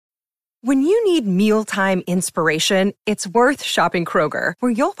When you need mealtime inspiration, it's worth shopping Kroger,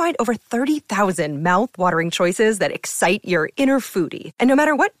 where you'll find over 30,000 mouth-watering choices that excite your inner foodie. And no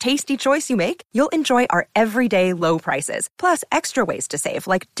matter what tasty choice you make, you'll enjoy our everyday low prices, plus extra ways to save,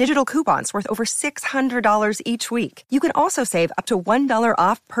 like digital coupons worth over $600 each week. You can also save up to $1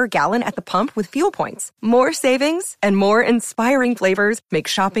 off per gallon at the pump with fuel points. More savings and more inspiring flavors make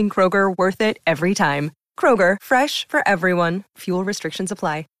shopping Kroger worth it every time. Kroger, fresh for everyone. Fuel restrictions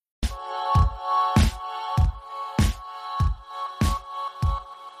apply.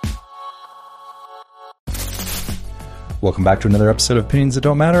 Welcome back to another episode of Opinions That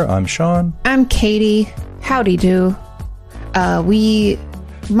Don't Matter. I'm Sean. I'm Katie. Howdy do. We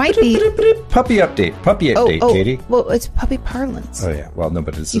might be... Puppy update, Katie. Well, it's puppy parlance. Oh, yeah. Well, no,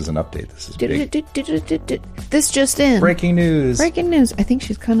 but this is an update. This is big. This just in. Breaking news. I think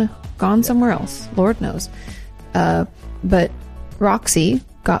she's kind of gone somewhere else. Lord knows. But Roxy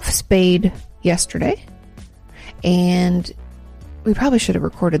got spayed yesterday. And we probably should have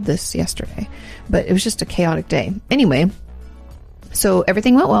recorded this yesterday, but it was just a chaotic day. Anyway, so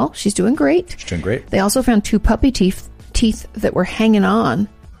everything went well. She's doing great. They also found 2 puppy teeth that were hanging on,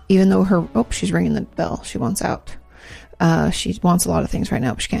 even though she's ringing the bell. She wants out. She wants a lot of things right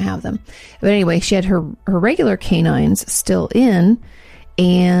now, but she can't have them. But anyway, she had her regular canines still in,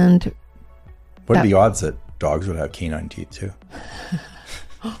 and... What are the odds that dogs would have canine teeth too?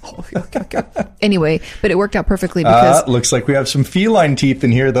 Anyway, but it worked out perfectly because looks like we have some feline teeth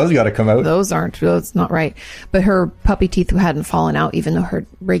in here. Those got to come out. That's not right. But her puppy teeth hadn't fallen out, even though her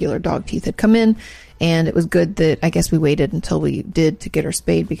regular dog teeth had come in. And it was good that I guess we waited until we did to get her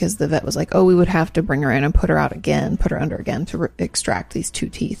spayed, because the vet was like, we would have to bring her in and put her under again to extract these 2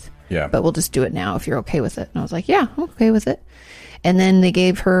 teeth. Yeah. But we'll just do it now if you're okay with it. And I was like, yeah, I'm okay with it. And then they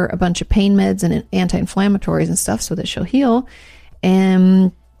gave her a bunch of pain meds and anti-inflammatories and stuff so that she'll heal.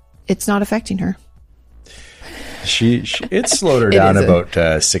 And it's not affecting her. It slowed her down about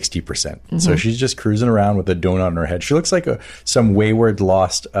 60%. Mm-hmm. So she's just cruising around with a donut on her head. She looks like some wayward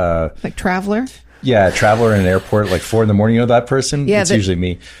lost... like traveler? Yeah, traveler in an airport, like 4 a.m. You know that person? Yeah, it's usually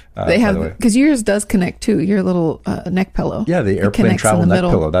me. They have, because yours does connect too. Your little neck pillow. Yeah, the airplane travel neck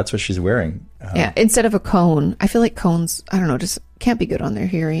pillow. That's what she's wearing. Yeah, instead of a cone. I feel like cones, I don't know, just can't be good on their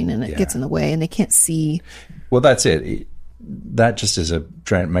hearing, and it gets in the way, and they can't see. Well, that's it. That just is a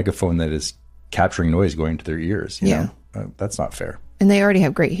giant megaphone that is capturing noise going to their ears. You know? That's not fair. And they already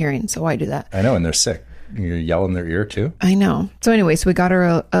have great hearing, so why do that? I know, and they're sick. You yell in their ear too. I know. So anyway, we got her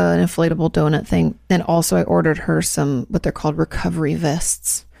an inflatable donut thing. And also I ordered her some, what they're called, recovery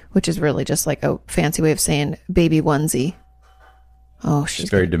vests, which is really just like a fancy way of saying baby onesie. Oh, she's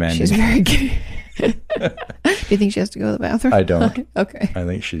very demanding. She's very good. Do you think she has to go to the bathroom? I don't. Okay. I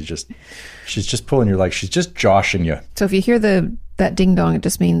think she's just pulling your leg. She's just joshing you. So if you hear that ding dong, it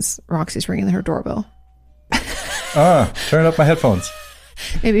just means Roxy's ringing her doorbell. Turn up my headphones.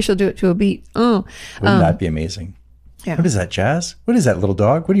 Maybe she'll do it to a beat. Wouldn't that be amazing? Yeah. What is that, Jazz? What is that, little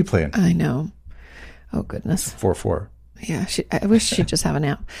dog? What are you playing? I know. Oh, goodness. 4-4. Yeah. I wish she'd just have a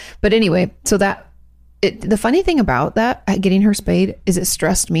nap. But anyway, so the funny thing about that, getting her spayed, is it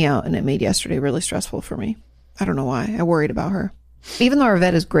stressed me out, and it made yesterday really stressful for me. I don't know why. I worried about her. Even though our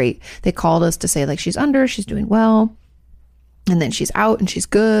vet is great, they called us to say, like, she's doing well, and then she's out and she's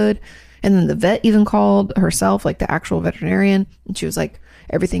good. And then the vet even called herself, like the actual veterinarian, and she was like,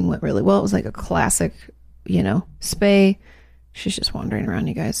 everything went really well. It was like a classic, spay. She's just wandering around,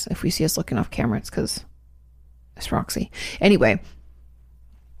 you guys. If we see us looking off camera, it's because it's Roxy. Anyway.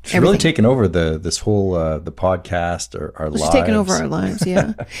 She's really taken over this whole the podcast or our lives. She's taken over our lives,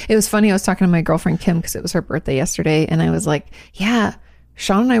 yeah. It was funny. I was talking to my girlfriend Kim because it was her birthday yesterday, and I was like, yeah,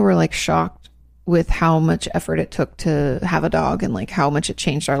 Sean and I were like shocked with how much effort it took to have a dog, and like how much it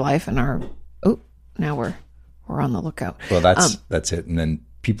changed our life and now we're on the lookout. Well, that's it. And then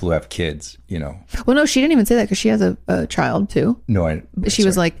people who have kids, Well, no, she didn't even say that because she has a child too. No, she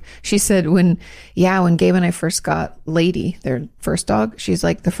was like, she said when Gabe and I first got Lady, their first dog, she's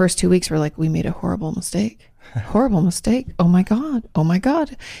like, the first 2 weeks were like, we made a horrible mistake. Horrible mistake. Oh my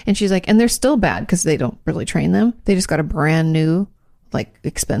God. And she's like, and they're still bad because they don't really train them. They just got a brand new, like,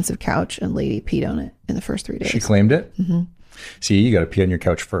 expensive couch, and Lady peed on it in the first 3 days. She claimed it? Mm-hmm. See, you got to pee on your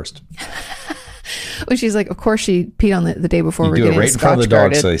couch first. Well, she's like, of course she peed on the day before. You do it right in front of the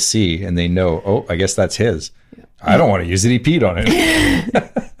dog so they see and they know, oh, I guess that's his. Yeah. I don't want to use it. He peed on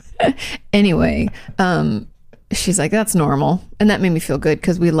it. Anyway, she's like, that's normal. And that made me feel good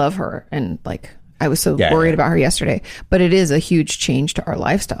because we love her. And like, I was so worried about her yesterday. But it is a huge change to our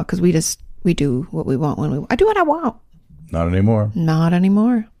lifestyle because we do what we want when I do what I want. Not anymore. Not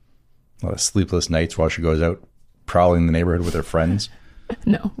anymore. A lot of sleepless nights while she goes out prowling the neighborhood with her friends.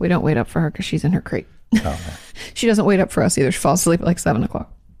 No, we don't wait up for her because she's in her crate. Oh, She doesn't wait up for us either. She falls asleep at like 7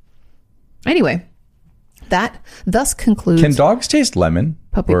 o'clock. Anyway, that thus concludes. Can dogs taste lemon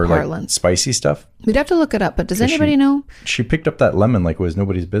Puppy or like parlance. spicy stuff? We'd have to look it up, but does anybody know? She picked up that lemon like it was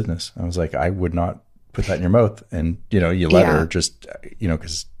nobody's business. I was like, I would not put that in your mouth. And, you let her just,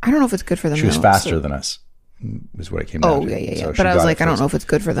 because I don't know if it's good for them. she was faster than us, is what it came down to. Yeah. So but I was got like, it I don't first. know if it's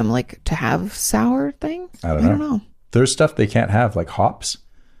good for them, like, to have sour things. I don't know. There's stuff they can't have, like hops.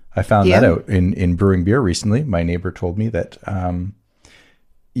 I found Yeah. that out in brewing beer recently. My neighbor told me that,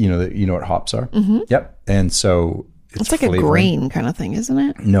 you know what hops are? Mm-hmm. Yep. And so It's like flavoring. a grain kind of thing, isn't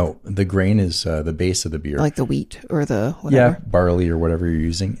it? No, the grain is the base of the beer. Like the wheat or the whatever. Yeah, barley or whatever you're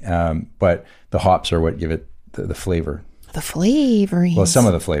using. But the hops are what give it the flavor. The flavoring. Well, some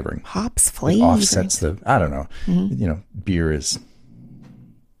of the flavoring. Hops It flavoring. offsets the, I don't know. Mm-hmm. Beer is,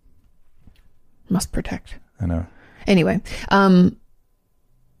 Must protect. I know. Anyway,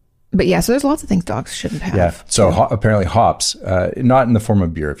 but yeah, so there's lots of things dogs shouldn't have. Yeah. So apparently hops, not in the form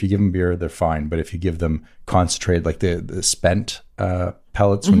of beer. If you give them beer, they're fine. But if you give them concentrated, like the spent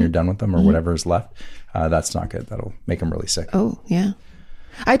pellets when you're done with them or whatever is left, that's not good. That'll make them really sick. Oh, yeah.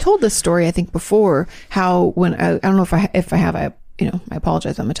 I told this story, I think, before, how when I don't know if I have, I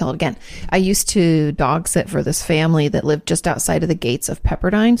apologize, I'm going to tell it again. I used to dog sit for this family that lived just outside of the gates of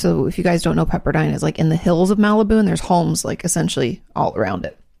Pepperdine. So if you guys don't know, Pepperdine is like in the hills of Malibu, and there's homes like essentially all around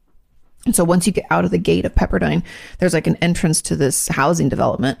it. And so once you get out of the gate of Pepperdine, there's like an entrance to this housing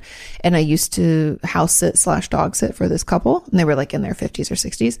development. And I used to house sit / dog sit for this couple. And they were like in their 50s or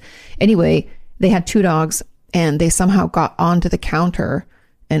 60s. Anyway, they had 2 dogs and they somehow got onto the counter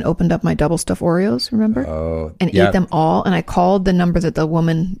and opened up my double stuffed Oreos, remember? Oh, and ate them all. And I called the number that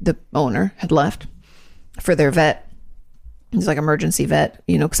the owner had left for their vet. He's like emergency vet,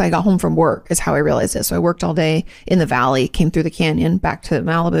 because I got home from work is how I realized it. So I worked all day in the valley, came through the canyon, back to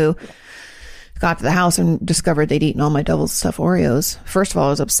Malibu, got to the house and discovered they'd eaten all my double stuffed Oreos. First of all,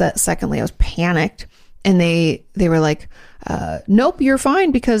 I was upset. Secondly, I was panicked. And they were like, nope, you're fine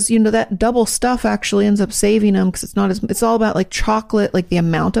because, that double stuff actually ends up saving them because it's all about like chocolate, like the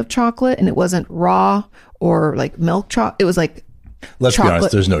amount of chocolate. And it wasn't raw or like milk chocolate. It was like, let's be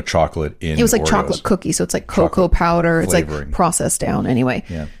honest, there's no chocolate in it was like Oreos. Chocolate cookie. So it's like cocoa powder. It's flavoring. like processed down. Anyway,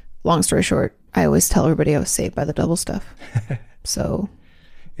 Yeah. Long story short, I always tell everybody I was saved by the double stuff. So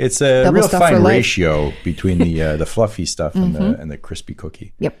It's a double real stuff for fine life. ratio between the fluffy stuff and the crispy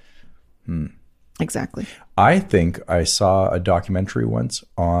cookie. Yep. Exactly. I think I saw a documentary once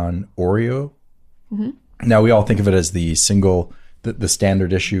on Oreo. Mm-hmm. Now we all think of it as the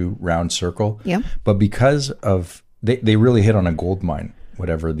standard issue round circle. Yeah. But because of they really hit on a gold mine,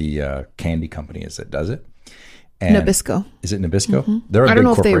 whatever the candy company is that does it. And Nabisco. Is it Nabisco? They're a I big don't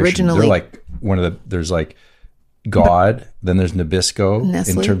know if they corporation. originally- They're like there's like God, then there's Nabisco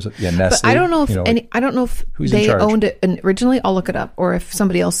Nestle. in terms of Nestle. But I don't know if I don't know if who's in they charge? owned it originally. I'll look it up, or if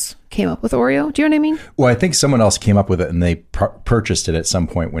somebody else came up with Oreo. Do you know what I mean? Well, I think someone else came up with it and they purchased it at some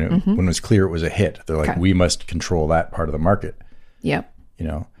point when it was clear it was a hit. They're like, we must control that part of the market, Yep.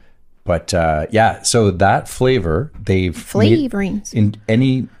 But so that flavor they've Flavorings. in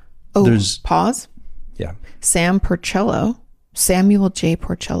any. There's Pause. yeah. Samuel J.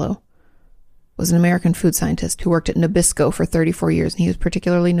 Porcello was an American food scientist who worked at Nabisco for 34 years, and he was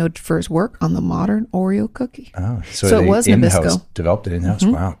particularly noted for his work on the modern Oreo cookie. Oh, So they it was in-house, Nabisco. developed it in-house.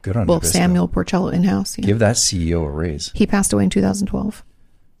 Wow, good on Well, Nabisco. Samuel Porcello in-house. Yeah. Give that CEO a raise. He passed away in 2012.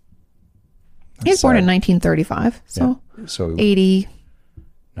 He was born in 1935, so Yeah. So 80.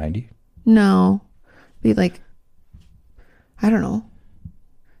 90. No, be like, I don't know,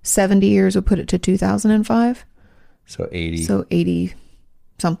 70 years would put it to 2005. So 80. So 80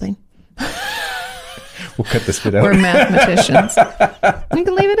 something. We'll cut this bit out. We're mathematicians. You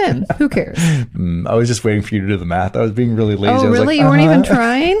can leave it in. Who cares? I was just waiting for you to do the math. I was being really lazy. I Oh, was really? like, You weren't even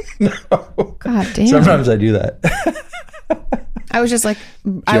trying? God damn. Sometimes I do that. I was just like,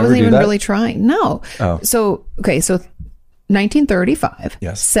 I ever wasn't do even that? really trying. No. Oh. So 1935.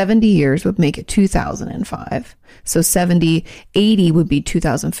 Yes. 70 years would make it 2005. So 80 would be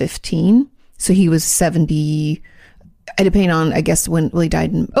 2015. So he was 70, depending on, I guess, when he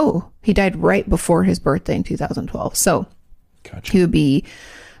died. He died right before his birthday in 2012. So Gotcha. he would be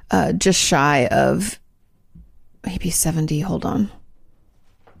just shy of maybe 70. Hold on.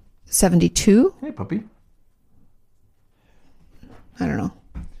 72? Hey, puppy. I don't know.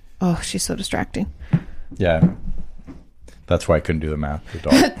 Oh, she's so distracting. Yeah. That's why I couldn't do the math. The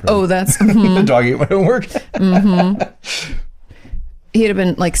dog. Oh, that's... The dog ate my homework. He'd have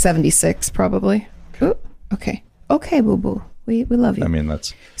been like 76 probably. Ooh, okay. Okay, boo-boo. We love you. I mean,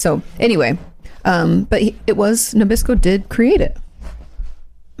 that's... So anyway, but Nabisco did create it.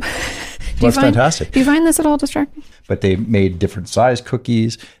 That's fantastic. Do you find this at all distracting? But they made different size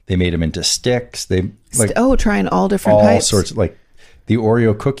cookies. They made them into sticks. They like trying all different all types. sorts of, like the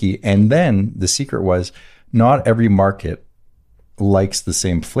Oreo cookie. And then the secret was not every market likes the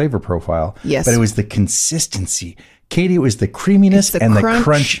same flavor profile. Yes. But it was the consistency. Katie, it was the creaminess and the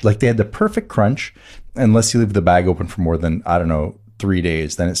crunch. Like they had the perfect crunch. Unless you leave the bag open for more than, I don't know, 3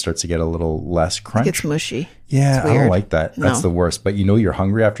 days, then it starts to get a little less crunch. It gets mushy. Yeah, I don't like that. That's the worst. But you're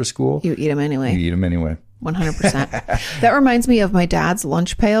hungry after school. You eat them anyway. 100%. That reminds me of my dad's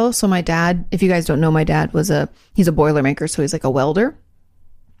lunch pail. So my dad, if you guys don't know, my dad he's a Boilermaker. So he's like a welder.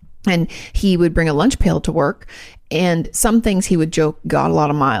 And he would bring a lunch pail to work. And some things he would joke got a lot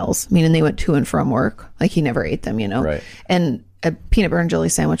of miles, meaning they went to and from work. Like he never ate them, Right. And a peanut butter and jelly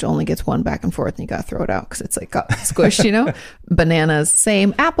sandwich only gets one back and forth and you got to throw it out because it's like got squished, Bananas,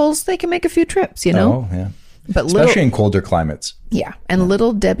 same. Apples, they can make a few trips, Oh, yeah. But especially in colder climates. Yeah. And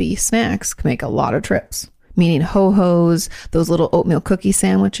Little Debbie snacks can make a lot of trips, meaning ho-hos, those little oatmeal cookie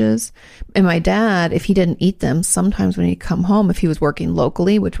sandwiches. And my dad, if he didn't eat them, sometimes when he'd come home, if he was working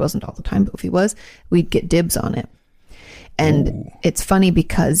locally, which wasn't all the time, but if he was, we'd get dibs on it. And It's funny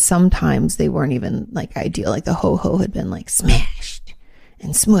because sometimes they weren't even like ideal. Like the ho-ho had been like smashed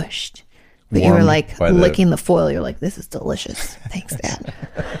and smushed. But you were like licking the foil. You're like, this is delicious. Thanks, Dad.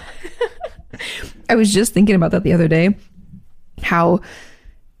 I was just thinking about that the other day. How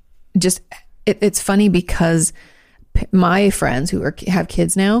just, it's funny because my friends who have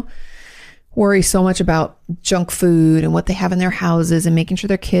kids now worry so much about junk food and what they have in their houses and making sure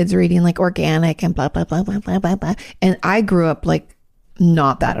their kids are eating like organic and blah, blah, blah, blah, blah, blah, blah. And I grew up like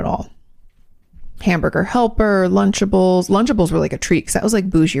not that at all. Hamburger Helper, Lunchables. Lunchables were like a treat because that was like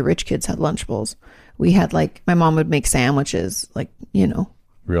bougie rich kids had Lunchables. We had like, my mom would make sandwiches, like,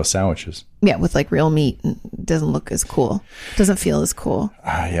 Real sandwiches. Yeah, with like real meat. And it doesn't look as cool. Doesn't feel as cool.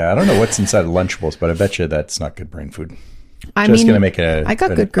 Yeah, I don't know what's inside of Lunchables, but I bet you that's not good brain food. I Just going to make an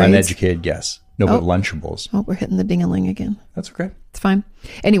good grades. Uneducated guess. No, but Lunchables. Oh, we're hitting the ding-a-ling again. That's okay. It's fine.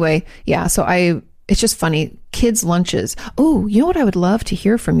 Anyway, yeah, so it's just funny. Kids' lunches. Oh, you know what I would love to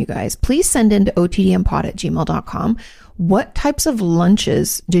hear from you guys? Please send in to otdmpod@gmail.com. What types of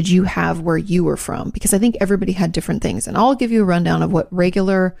lunches did you have where you were from? Because I think everybody had different things. And I'll give you a rundown of what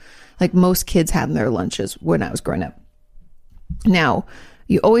regular, like most kids had in their lunches when I was growing up. Now,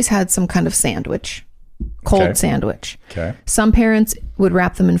 you always had some kind of sandwich. Cold sandwich. Okay. Some parents would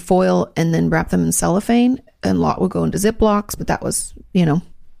wrap them in foil and then wrap them in cellophane, and a lot would go into Ziplocs, but that was,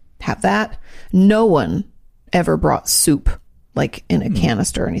 have that. No one ever brought soup like in a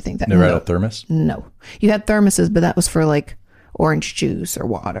canister or anything. Never had a thermos? No. You had thermoses, but that was for like orange juice or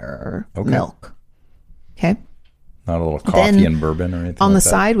water or milk. Okay. Not a little coffee and bourbon or anything on like the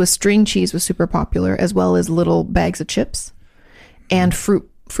side was string cheese was super popular, as well as little bags of chips and fruit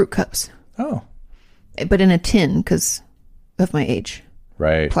cups. Oh. But in a tin because of my age.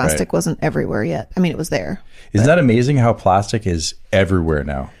 Right. Plastic wasn't everywhere yet. I mean, it was there. Isn't that amazing how plastic is everywhere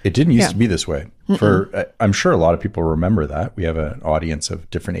now? It didn't used to be this way. I'm sure a lot of people remember that. We have an audience of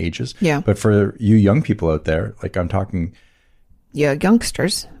different ages. Yeah. But for you young people out there, like I'm talking. Yeah,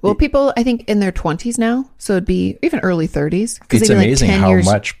 youngsters. Well, people, I think in their 20s now. So it'd be even early 30s. It's amazing how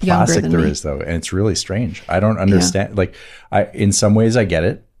much plastic there is, though. And it's really strange. I don't understand. Yeah. Like, in some ways I get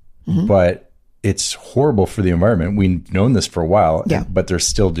it, but it's horrible for the environment. We've known this for a while, but they're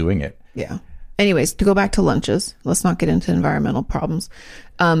still doing it. Yeah. Anyways, to go back to lunches, let's not get into environmental problems.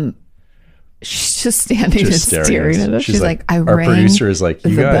 She's just standing and staring at us. She's like, I our rang producer is like,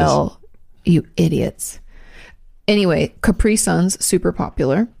 you the guys. bell, you idiots. Anyway, Capri Suns, super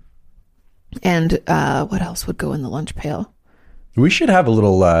popular. And what else would go in the lunch pail? We should have a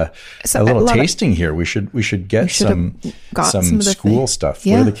little tasting here. We should get some school stuff.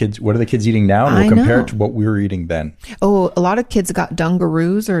 Yeah. What are the kids eating now? And we'll compare it to what we were eating then. Oh, a lot of kids got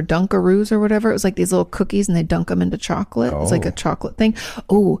Dunkaroos or whatever. It was like these little cookies and they dunk them into chocolate. It's like a chocolate thing.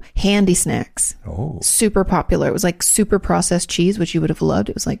 Oh, Handy Snacks. Oh, super popular. It was like super processed cheese, which you would have loved.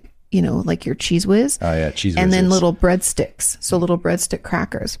 It was like, like your Cheese Whiz. Oh yeah, Cheese Whiz. And then little breadsticks. So little breadstick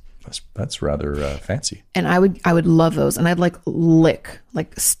crackers. That's rather fancy. And I would love those. And I'd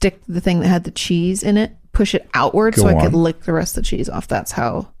stick the thing that had the cheese in it, push it outward so I could lick the rest of the cheese off. That's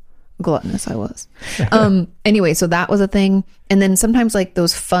how gluttonous I was. Anyway, so that was a thing. And then sometimes like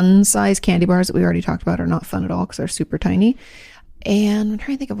those fun size candy bars that we already talked about are not fun at all because they're super tiny. And I'm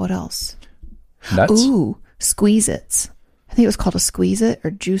trying to think of what else. Nuts? Ooh, Squeeze-Its. I think it was called a Squeeze-It or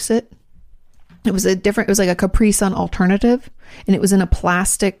Juice It. It was like a Capri Sun alternative. And it was in a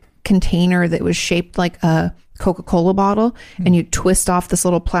plastic container that was shaped like a Coca-Cola bottle, and you twist off this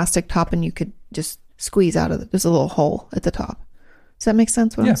little plastic top and you could just squeeze out of it. There's a little hole at the top. Does that make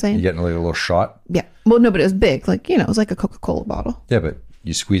sense what I'm saying? You're getting like a little shot. Yeah. Well, no, but it was big. Like, it was like a Coca-Cola bottle. Yeah, but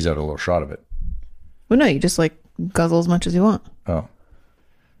you squeeze out a little shot of it. Well, no, you just like guzzle as much as you want. Oh. I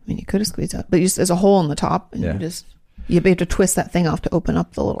mean, you could have squeezed out, but there's a hole in the top, and you have to twist that thing off to open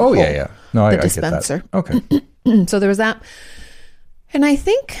up the little hole. Yeah. No, I dispenser. get that. Okay. So there was that. And I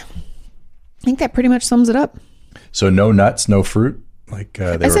think that pretty much sums it up. So no nuts, no fruit? Like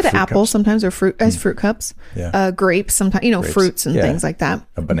I said apples sometimes, or fruit as fruit cups. Yeah. Grapes sometimes, fruits and things like that.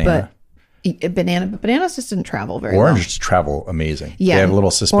 A banana. But bananas just didn't travel very Oranges travel amazing. Yeah. They have a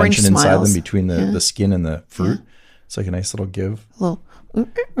little suspension inside them between the skin and the fruit. Yeah. It's like a nice little give. A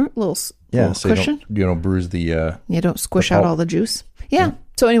little So cushion. you don't bruise the don't squish out all the juice. Yeah.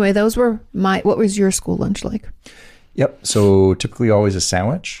 So anyway, those were what was your school lunch like? Yep. So typically always a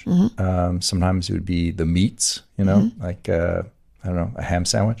sandwich. Mm-hmm. Sometimes it would be the meats, like I don't know, a ham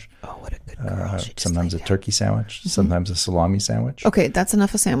sandwich. Oh, what a good girl. Sometimes a turkey sandwich. Sometimes a salami sandwich. Okay, that's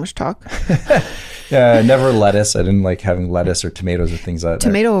enough of sandwich talk. Never lettuce. I didn't like having lettuce or tomatoes or things like that.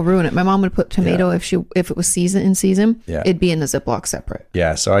 Tomato will ruin it. My mom would put tomato if it was in season. Yeah. It'd be in a Ziploc separate.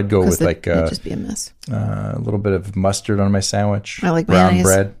 Yeah, so I'd go with it'd just be a mess. A little bit of mustard on my sandwich. I like brown mayonnaise.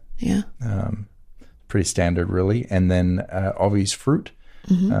 bread. Yeah. Pretty standard, really. And then always fruit.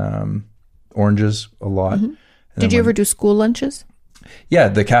 Oranges a lot. Did you ever do school lunches? Yeah,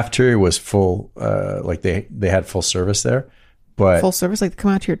 the cafeteria was full. Like they had full service there, but Full service, like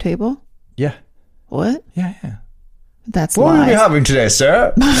come out to your table? yeah, What? yeah. That's What will we be lies. having today,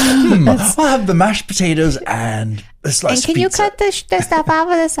 sir? I'll have the mashed potatoes and a slice And can of you pizza. cut the stuff off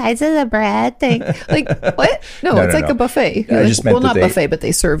of the sides of the bread thing? Like, what? No, No, it's no, like no. a buffet. I just meant that not they- buffet, but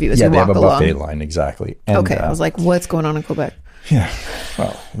they serve you as Yeah, you they walk have a along. buffet line, exactly. And, Okay, I was like, what's going on in Quebec? yeah.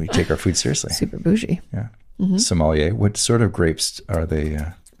 Well, we take our food seriously. Super bougie. Yeah. Sommelier. What sort of grapes are they?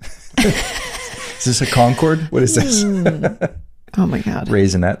 Is this a Concord? What is this? Oh my God.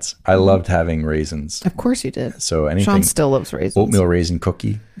 Raisinets. I loved having raisins. Of course you did. So anything. Sean still loves raisins. Oatmeal raisin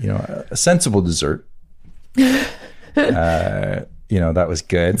cookie, a sensible dessert. That was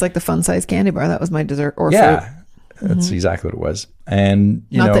good. It's like the fun size candy bar. That was my dessert or fruit. Yeah, that's exactly what it was. And,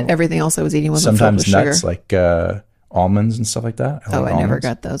 Not that everything else I was eating wasn't filled sometimes with nuts sugar. like almonds and stuff like that. I like never almonds.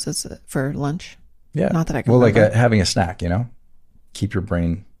 got those for lunch. Yeah. Not that I can Well, like remember. having a snack, keep your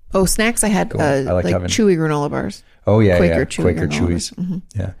brain. Oh, snacks! I had I like like having- chewy granola bars. Oh, yeah, Quaker Chewy Quaker granola Chewies.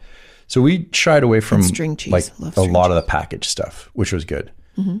 Yeah. So we shied away from And string cheese. like Love a string lot of the packaged stuff, which was good.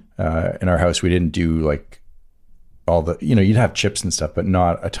 In our house, we didn't do like all the, you'd have chips and stuff, but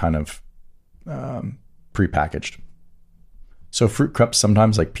not a ton of prepackaged. So fruit cups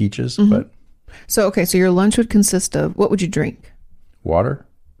sometimes, like peaches, but So your lunch would consist of what would you drink? water.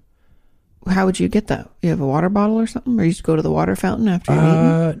 How would you get that? You have a water bottle or something, or you just go to the water fountain after you've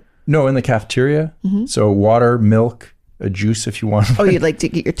eaten? No, in the cafeteria. So water, milk, a juice if you want. Oh, you'd like to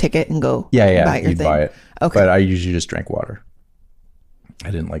get your ticket and go. Yeah, buy your you'd thing. buy it. Okay. But I usually just drank water.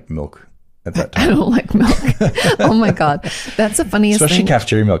 I didn't like milk at that I time. don't like milk. Oh my God, that's the funniest Especially thing.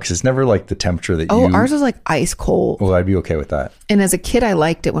 cafeteria milk, because it's never like the temperature that Oh, you... ours was like ice cold. Well, I'd be okay with that. And as a kid, I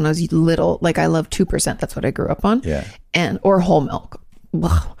liked it when I was little. Like I loved 2%. That's what I grew up on. Yeah. Or whole milk.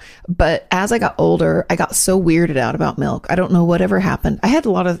 Ugh. But as I got older, I got so weirded out about milk. I don't know whatever happened. I had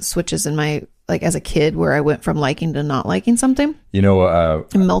a lot of switches in my, like as a kid, where I went from liking to not liking something. And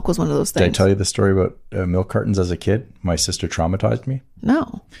milk was one of those Did I things. tell you the story about milk cartons as a kid? My sister traumatized me.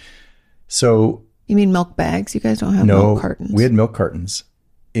 No. So, You mean milk bags? You guys don't have no, milk cartons. we had milk cartons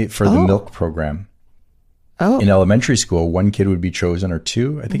for the milk program. Oh. In elementary school, one kid would be chosen, or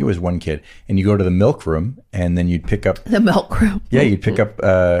two. I think it was one kid. And you go to the milk room, and then you'd pick up... The milk room. Yeah, you'd pick up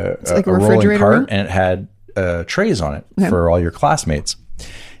like a rolling refrigerator cart, room? and it had trays on it for all your classmates.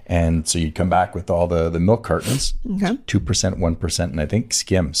 And so you'd come back with all the milk cartons, Okay. 2%, 1%, and I think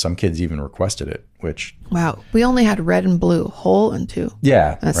skim. Some kids even requested it, which... Wow. We only had red and blue, whole and two.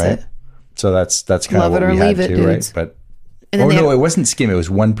 Yeah, That's right? it. So that's kind Love of it what or we had leave it, too, dudes. right? But And then they no, had- it wasn't skim. It was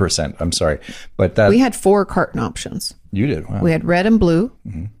 1%. I'm sorry, but that We had 4 carton options. you did. Wow. We had red and blue,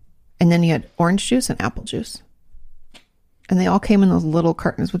 Mm-hmm. and then you had orange juice and apple juice. And they all came in those little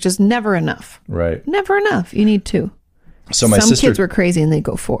cartons, which is never enough. Right. Never enough. You need 2. So my Some sister. kids were crazy and they'd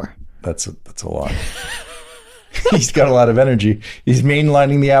go 4. That's a lot. He's got a lot of energy. He's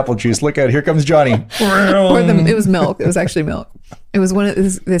mainlining the apple juice. Look out! Here comes Johnny. It was milk. It was actually milk. It was one of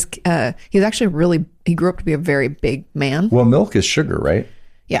this. He was actually he grew up to be a very big man. Well, milk is sugar, right?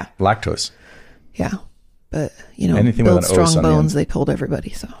 Yeah. Lactose. Yeah. But, Anything with build an strong os on the bones, end. they told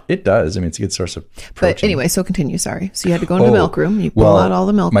everybody. So, It does. I mean, it's a good source of protein. but anyway, so continue. Sorry. So you had to go into the milk room. You pull well, out all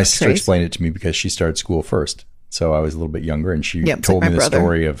the milk My sister trays. explained it to me because she started school first. So I was a little bit younger, and she Yep, it's told like me my the brother.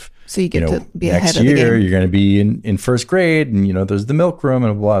 story of So you get to be ahead next of the year game. you're going to be in first grade, and there's the milk room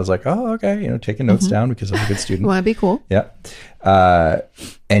and blah. I was like, oh, okay, taking notes down because I'm a good student. You want to be cool? Yeah.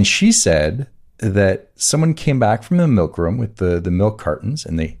 And she said that someone came back from the milk room with the milk cartons,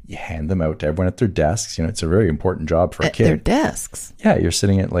 and you hand them out to everyone at their desks. It's a very important job for a kid. Their desks. Yeah, you're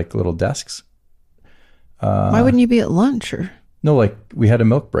sitting at like little desks. Why wouldn't you be at lunch or No, like we had a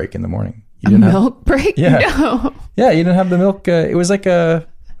milk break in the morning. You a didn't have, milk break? Yeah. No. Yeah, you didn't have the milk. It was like a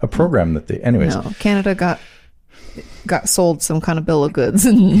program that anyways. No. Canada got sold some kind of bill of goods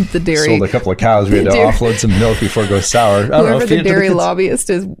in the dairy. Sold a couple of cows. We had to offload some milk before it goes sour. Whoever the dairy lobbyist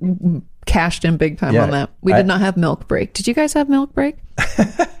is cashed in big time on that. We did not have milk break. Did you guys have milk break?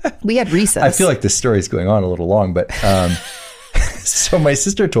 We had recess. I feel like this story is going on a little long, but so my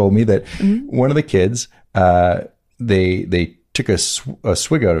sister told me that one of the kids, they took a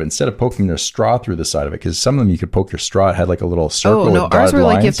swig out of it instead of poking their straw through the side of it, because some of them you could poke your straw. It had like a little circle. Oh no, with ours were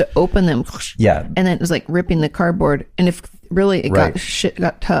lines. like you have to open them. Yeah, and then it was like ripping the cardboard. And if really it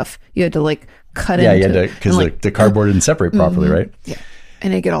got tough, you had to like cut into. Yeah, you had to, because the cardboard didn't separate properly, right? Yeah,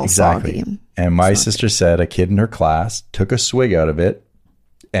 and it get all soggy. And my sister said a kid in her class took a swig out of it,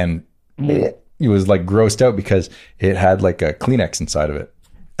 and he was like grossed out because it had like a Kleenex inside of it.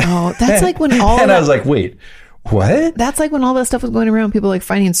 Oh, that's like when all. And I was like, wait. What? That's like when all that stuff was going around, people like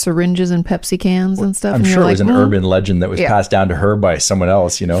finding syringes and Pepsi cans and stuff. I'm and sure it like, was an urban legend that was passed down to her by someone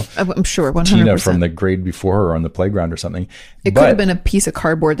else, I'm sure, 100%. Tina from the grade before her on the playground or something. It could have been a piece of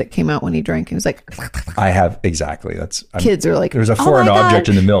cardboard that came out when he drank. He was like, I have, exactly. Kids are like, there's a foreign object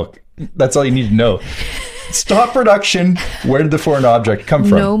in the milk. That's all you need to know. Stop production. Where did the foreign object come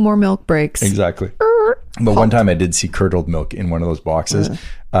from? No more milk breaks. Exactly. But one time I did see curdled milk in one of those boxes.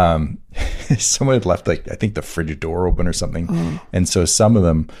 Someone had left, like, I think the fridge door open or something. And so some of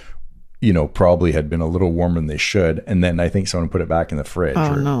them, probably had been a little warmer than they should. And then I think someone put it back in the fridge.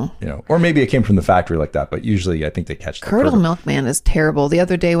 Or maybe it came from the factory like that. But usually I think they catch the curdled milk, man, is terrible. The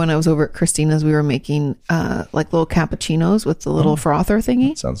other day when I was over at Christina's, we were making like little cappuccinos with the little frother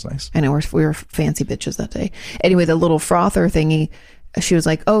thingy. Sounds nice. I know we were fancy bitches that day. Anyway, the little frother thingy, she was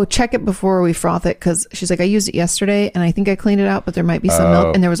like, oh, check it before we froth it, because she's like, I used it yesterday and I think I cleaned it out, but there might be some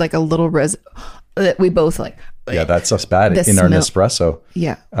milk, and there was like a little that we both like. Yeah, that stuff's bad in our Nespresso.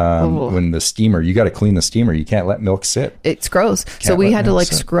 Yeah. When the steamer, you got to clean the steamer. You can't let milk sit. It's gross. So we had to like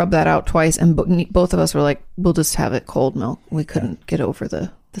scrub that out twice, and both of us were like, we'll just have it cold milk. We couldn't get over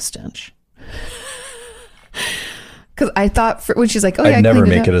the stench. Because I thought when she's like, oh yeah, I'd never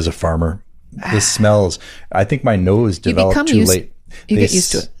make it as a farmer. The smells. I think my nose developed too late. You get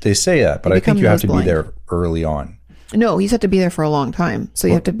used to it. They say that, but I think you have to be there early on. No, you have to be there for a long time. So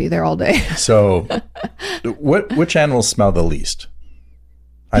you have to be there all day. So which animals smell the least?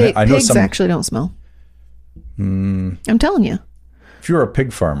 I know pigs actually don't smell. I'm telling you. If you're a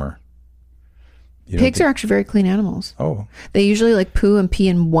pig farmer. Pigs are actually very clean animals. Oh. They usually like poo and pee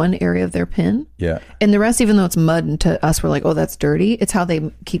in one area of their pen. Yeah. And the rest, even though it's mud, and to us we're like, oh, that's dirty. It's how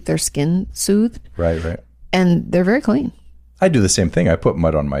they keep their skin soothed. Right. And they're very clean. I do the same thing. I put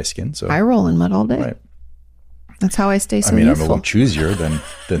mud on my skin. So I roll in mud all day. Right. That's how I stay so youthful. I'm a little choosier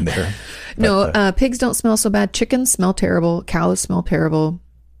than there. No, pigs don't smell so bad. Chickens smell terrible. Cows smell terrible.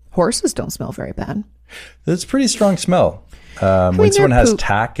 Horses don't smell very bad. It's a pretty strong smell. When someone has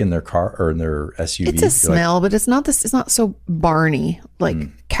tack in their car or in their SUV, it's a smell, but it's not this. It's not so barny. Like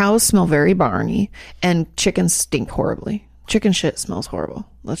cows smell very barny, and chickens stink horribly. Chicken shit smells horrible.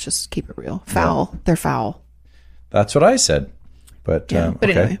 Let's just keep it real. Foul. Yeah. They're foul. That's what I said. But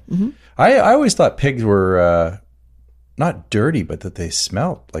anyway, I always thought pigs were not dirty, but that they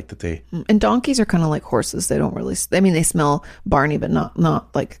smelled like that they. And donkeys are kind of like horses. They don't really. I mean, they smell barny, but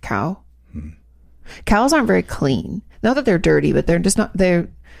not like a cow. Cows aren't very clean. Not that they're dirty, but they're just not. They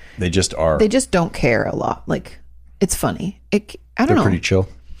just are. They just don't care a lot. Like, it's funny. I don't know. They're pretty chill.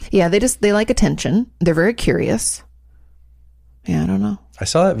 Yeah, they like attention. They're very curious. Yeah, I don't know. I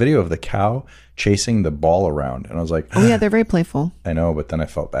saw that video of the cow chasing the ball around, and I was like, oh yeah, they're very playful. I know, but then I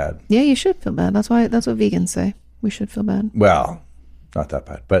felt bad. Yeah, you should feel bad. That's what vegans say. We should feel bad. Well, not that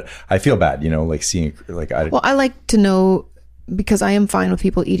bad, but I feel bad, like seeing, like I like to know, because I am fine with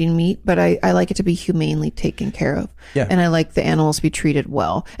people eating meat, but I like it to be humanely taken care of. Yeah. And I like the animals to be treated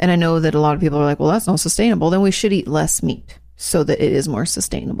well. And I know that a lot of people are like, well, that's not sustainable. Then we should eat less meat so that it is more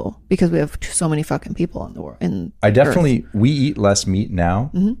sustainable, because we have so many fucking people on the world. We eat less meat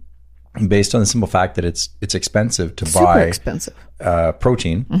now based on the simple fact that it's expensive to Super buy expensive.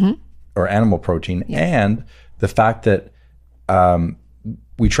 Protein or animal protein. Yeah. And the fact that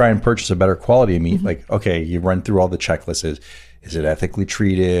we try and purchase a better quality of meat. Like, okay, you run through all the checklists. Is it ethically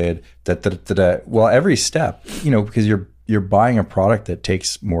treated? Well, every step, because you're you're buying a product that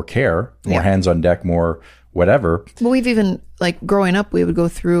takes more care, more hands on deck, more whatever. Well, we've even, like, growing up, we would go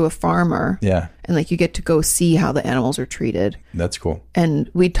through a farmer. Yeah. And, like, you get to go see how the animals are treated. That's cool. And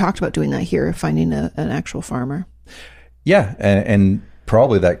we talked about doing that here, finding an actual farmer. Yeah. And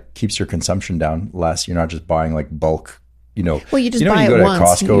probably that keeps your consumption down less. You're not just buying like bulk, Well, you just when buy you go it to once,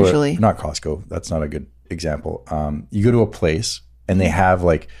 Costco, usually. not Costco. That's not a good example. You go to a place and they have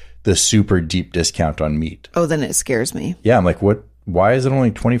like the super deep discount on meat. Oh, then it scares me. Yeah. I'm like, what? Why is it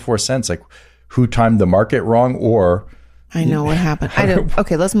only 24 cents? Like, who timed the market wrong? Or I know what happened.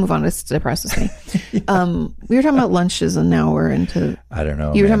 Okay, let's move on. This depresses me. We were talking about lunches, and now we're into. I don't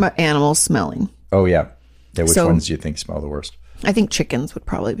know. You were man. talking about animals smelling. Oh yeah. Yeah. Which So- ones do you think smell the worst? I think chickens would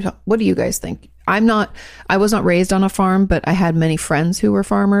probably be. What do you guys think? I was not raised on a farm, but I had many friends who were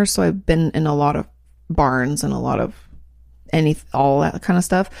farmers, so I've been in a lot of barns and a lot of all that kind of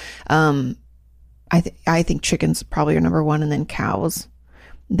stuff. I think chickens probably are number one, and then cows,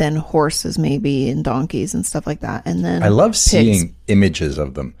 then horses maybe, and donkeys and stuff like that, and then I love pigs. seeing images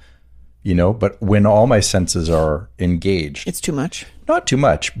of them, but when all my senses are engaged, It's too much. not too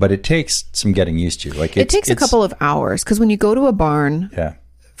much, but it takes some getting used to. Like It takes a couple of hours because when you go to a barn, Yeah.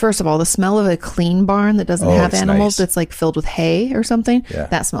 first of all, the smell of a clean barn that doesn't have it's animals, nice. that's like filled with hay or something, Yeah.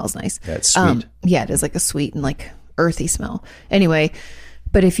 that smells nice. Yeah, it's sweet. Yeah, it is like a sweet and like earthy smell. Anyway,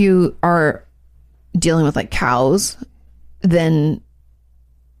 but if you are dealing with like cows, then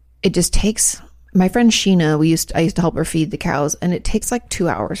it just takes. My friend Sheena, I used to help her feed the cows, and it takes like 2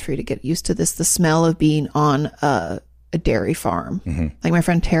 hours for you to get used to the smell of being on a dairy farm. Mm-hmm. Like my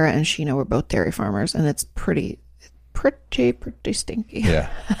friend Tara and Sheena were both dairy farmers, and it's pretty stinky. Yeah.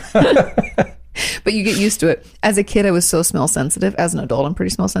 But you get used to it. As a kid, I was so smell sensitive. As an adult, I'm pretty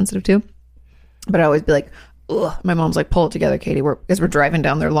smell sensitive too. But I always be like, ugh. My mom's like, pull it together, Katie. As we're driving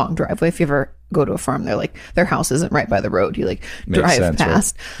down their long driveway. If you ever go to a farm, they're like, their house isn't right by the road. You like drive sense, right?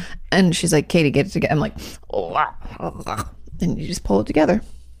 past. And she's like, Katie, get it together. I'm like, and you just pull it together.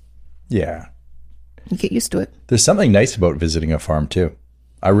 Yeah. You get used to it. There's something nice about visiting a farm too.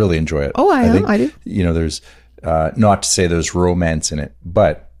 I really enjoy it. Oh, I do. There's not to say there's romance in it,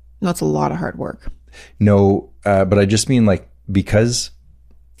 but No, it's a lot of hard work. no, but I just mean like, because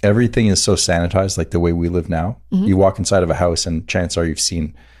everything is so sanitized, like the way we live now, Mm-hmm. you walk inside of a house and chances are you've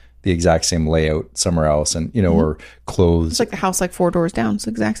seen the exact same layout somewhere else, and or clothes. It's like the house like 4 doors down. It's the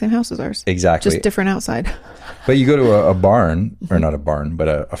exact same house as ours. Exactly. Just different outside. But you go to a barn, or not a barn, but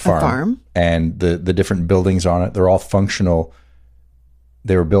a farm, farm. and the different buildings on it, they're all functional.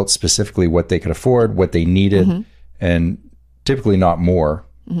 They were built specifically what they could afford, what they needed, Mm-hmm. and typically not more.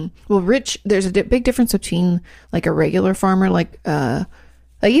 Well, there's a big difference between like a regular farmer, like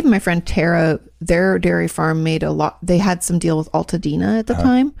even my friend Tara, their dairy farm made a lot. They had some deal with Altadena at the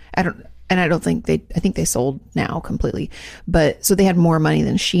time. I think they sold now completely, but so they had more money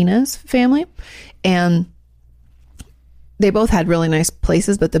than Sheena's family, and they both had really nice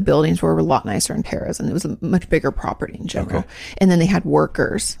places, but the buildings were a lot nicer in Tara's, and it was a much bigger property in general. Okay. And then they had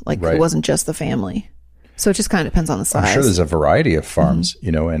workers, like Right. it wasn't just the family. So it just kind of depends on the size. I'm sure there's a variety of farms,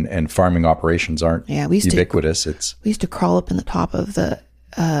 and farming operations aren't Yeah, we used to- ubiquitous. It's We used to crawl up in the top of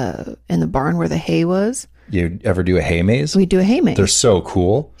in the barn where the hay was. you ever do a hay maze? We'd do a hay maze. They're so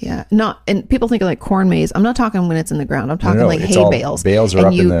cool. Yeah. And people think of like corn maze. I'm not talking when it's in the ground. I'm talking no, like it's hay all- bales. bales are and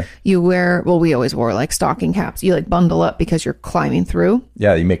up in you wear, well, we always wore like stocking caps. You like bundle up because you're climbing through.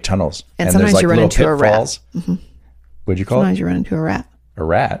 Yeah, you make tunnels, And there's sometimes like you run little into a rat. pitfalls. What'd you call Sometimes it? you run into a rat. A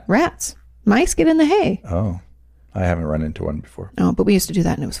rat? Rats. Mice get in the hay. Oh, I haven't run into one before. Oh, but we used to do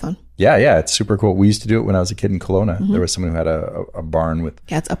that and it was fun. Yeah, it's super cool. We used to do it when I was a kid in Kelowna. Mm-hmm. There was someone who had a barn with,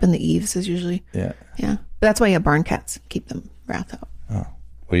 Yeah, it's up in the eaves is usually. yeah. Yeah. But that's why you have barn cats. Keep them rats out. What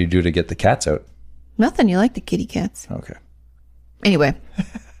do you do to get the cats out? Nothing. You like the kitty cats. Okay. Anyway.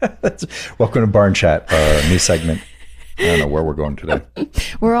 Welcome to Barn Chat, new segment. I don't know where we're going today.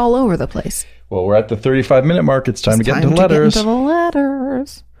 We're all over the place. Well, we're at the 35-minute mark. It's time to get into Time letters. Get into the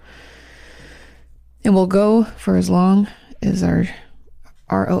letters. And we'll go for as long as our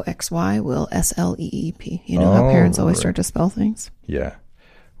ROXY will SLEEP. You know how parents always start to spell things? Yeah.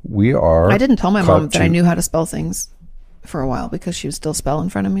 We are. I didn't tell my mom caught that I to- knew how to spell things for a while because she would still spell in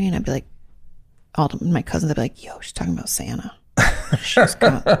front of me. And I'd be like, all my cousins would be like, yo, she's talking about Santa. She's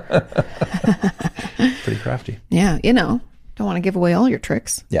got, Pretty crafty. yeah, don't want to give away all your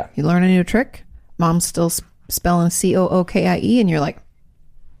tricks. Yeah. You learn a new trick. Mom's still spelling COOKIE. And you're like,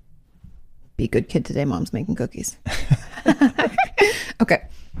 be a good kid today. Mom's making cookies. Okay.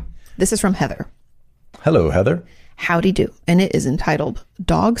 This is from Heather. Hello, Heather. Howdy do. And it is entitled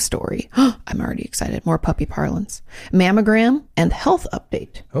Dog Story. I'm already excited. More puppy parlance. Mammogram and health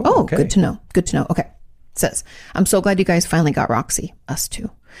update. Oh, okay. Good to know. Good to know. Okay. Says, I'm so glad you guys finally got Roxy. Us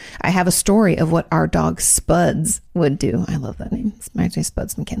too. I have a story of what our dog Spuds would do. I love that name. It reminds me of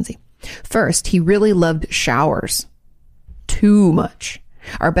Spuds McKenzie. First, he really loved showers. Too much.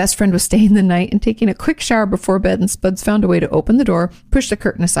 Our best friend was staying the night and taking a quick shower before bed, and Spuds found a way to open the door, push the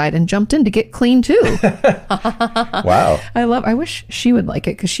curtain aside, and jumped in to get clean too. Wow. I wish she would like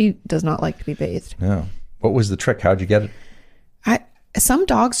it because she does not like to be bathed. Yeah. What was the trick? How'd you get it? Some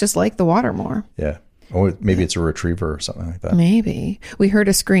dogs just like the water more. Yeah. Or maybe it's a retriever or something like that. Maybe. We heard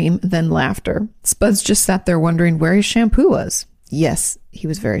a scream, then laughter. Spuds just sat there wondering where his shampoo was. Yes, he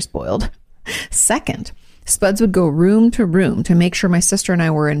was very spoiled. Second, Spuds would go room to room to make sure my sister and I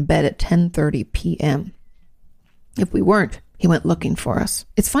were in bed at 10:30 p.m. If we weren't, he went looking for us.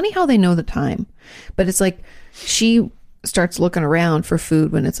 It's funny how they know the time, but it's like she starts looking around for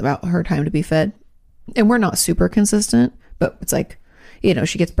food when it's about her time to be fed. And we're not super consistent, but it's like, you know,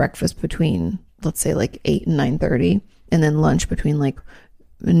 she gets breakfast between, let's say, like 8 and 9:30, and then lunch between like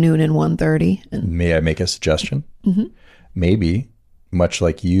noon and 1:30. And may I make a suggestion? Mm-hmm. Maybe, much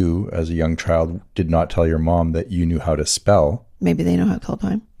like you as a young child did not tell your mom that you knew how to spell. Maybe they know how to tell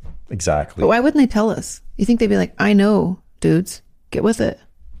time. Exactly. But why wouldn't they tell us? You think they'd be like, I know, dudes, get with it.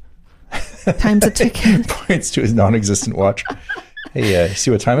 Time's a ticket. Points to his non-existent watch. Hey,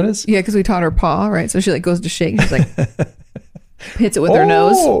 see what time it is? Yeah, because we taught her paw, right? So she like goes to shake. She's like, hits it with her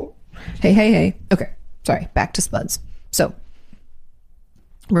nose. Hey. Okay, sorry. Back to Spuds. So,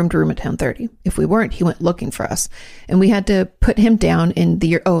 room to room at 10:30. If we weren't, he went looking for us, and we had to put him down in the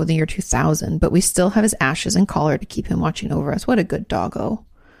year 2000. But we still have his ashes and collar to keep him watching over us. What a good doggo.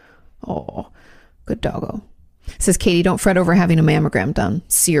 Oh, good doggo. Says Katie, don't fret over having a mammogram done.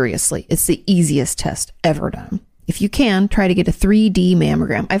 Seriously, it's the easiest test ever done. If you can, try to get a 3D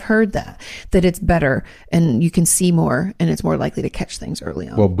mammogram. I've heard that it's better and you can see more and it's more likely to catch things early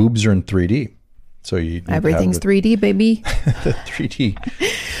on. Well, boobs are in 3D. So everything's 3D, baby. The 3D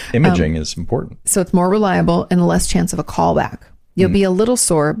imaging is important. So it's more reliable and less chance of a callback. You'll be a little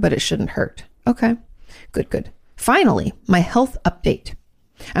sore, but it shouldn't hurt. Okay, good. Finally, my health update.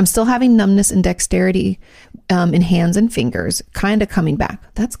 I'm still having numbness and dexterity in hands and fingers, kind of coming back.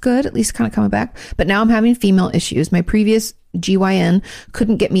 That's good, at least kind of coming back. But now I'm having female issues. My previous GYN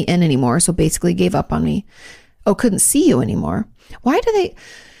couldn't get me in anymore, so basically gave up on me. Oh, couldn't see you anymore. Why do they?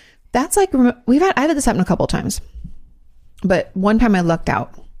 That's like, I've had this happen a couple of times. But one time I lucked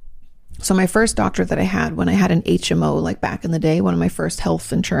out. So my first doctor that I had when I had an HMO, like back in the day, one of my first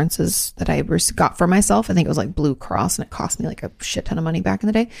health insurances that I got for myself, I think it was like Blue Cross, and it cost me like a shit ton of money back in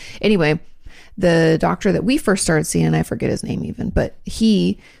the day. Anyway, the doctor that we first started seeing, and I forget his name even, but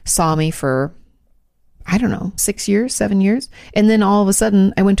he saw me for, I don't know, 6 years, 7 years. And then all of a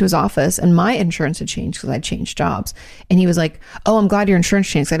sudden I went to his office and my insurance had changed because I'd changed jobs. And he was like, oh, I'm glad your insurance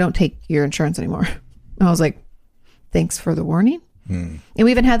changed, 'cause I don't take your insurance anymore. And I was like, thanks for the warning. And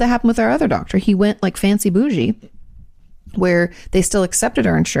we even had that happen with our other doctor. He went like fancy bougie, where they still accepted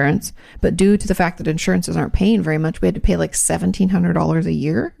our insurance, but due to the fact that insurances aren't paying very much, we had to pay like $1,700 a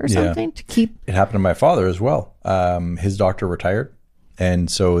year or something to keep. It happened to my father as well. His doctor retired,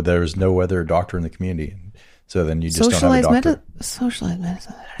 and so there's no other doctor in the community. So then you just don't have a doctor. Socialized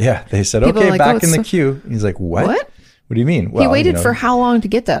medicine. Yeah, they said, People okay, like, back in the queue. He's like, what? What do you mean? Well, he waited for how long to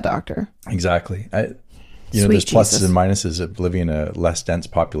get that doctor? Exactly. There's pluses and minuses of living in a less dense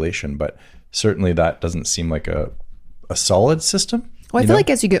population, but certainly that doesn't seem like a solid system. Well, I feel like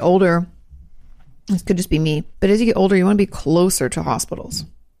as you get older, this could just be me, but as you get older, you want to be closer to hospitals.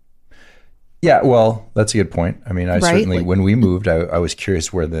 Yeah, well, that's a good point. I mean, certainly, when we moved, I was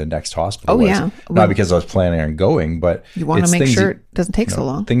curious where the next hospital was. Yeah. Not because I was planning on going, but you want to make sure it doesn't take so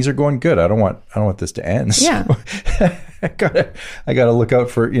long. Things are going good. I don't want this to end. Yeah. So I gotta look out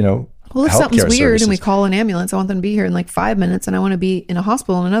for, well, if something's weird and we call an ambulance, I want them to be here in like 5 minutes, and I want to be in a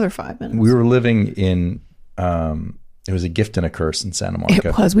hospital in another 5 minutes. We were living in, it was a gift and a curse in Santa Monica.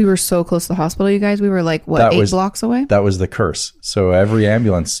 It was. We were so close to the hospital, you guys. We were like, 8 blocks away? That was the curse. So every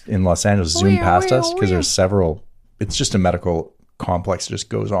ambulance in Los Angeles zoomed past us because there's several. It's just a medical complex that just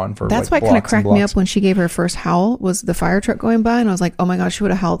goes on for That's why it kind of cracked me up when she gave her first howl, was the fire truck going by. And I was like, oh my gosh, she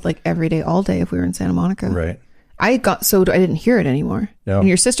would have howled like every day, all day if we were in Santa Monica. Right. I didn't hear it anymore. No. And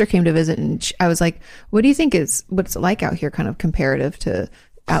your sister came to visit, and I was like, what do you think what's it like out here, kind of comparative to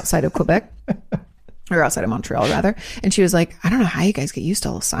outside of Quebec? Or outside of Montreal, rather. And she was like, I don't know how you guys get used to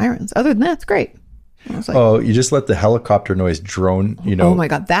all the sirens. Other than that, it's great. I was like, you just let the helicopter noise drone, Oh my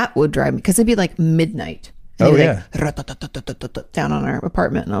God, that would drive me. Because it'd be like midnight. And like, down on our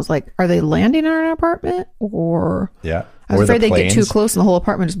apartment. And I was like, are they landing on our apartment? Or... Yeah. I was afraid they'd get too close and the whole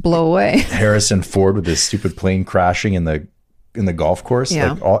apartment just blow away. Harrison Ford with his stupid plane crashing in the in the golf course.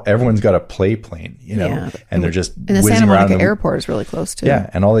 Yeah. Like everyone's got a play plane, and they're just And the whizzing Santa around Monica them. airport is really close too. Yeah,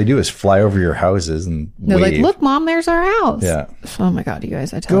 and all they do is fly over your houses and They're wave. like, look, Mom, there's our house. Yeah. Oh my God, you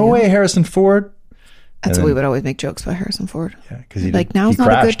guys, I tell Go you. away, Harrison Ford. That's what we would always make jokes about Harrison Ford. Yeah, because he Like, he now's not a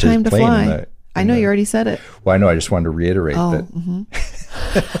good crashed his time to plane in fly. I know you already said it. Well, I know. I just wanted to reiterate Oh,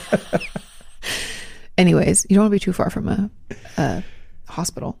 that. Anyways, you don't want to be too far from a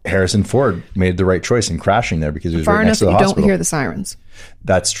hospital. Harrison Ford made the right choice in crashing there because he was Far right enough next to that the you hospital. don't hear the sirens.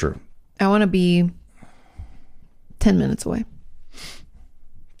 That's true. I want to be 10 minutes away.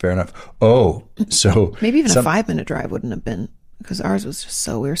 Fair enough. Oh, so Maybe even a 5-minute drive wouldn't have been, because ours was just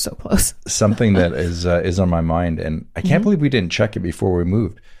we were so close. something that is on my mind, and I can't believe we didn't check it before we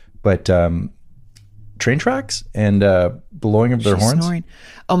moved, but train tracks and blowing of their She's horns. snoring.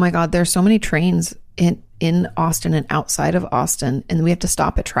 Oh my God, there's so many trains in Austin and outside of Austin, and we have to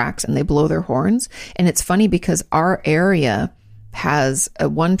stop at tracks and they blow their horns. And it's funny because our area has a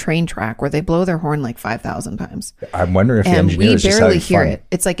one train track where they blow their horn like 5,000 times. I'm wondering if the And we engineers just barely having hear fun. it.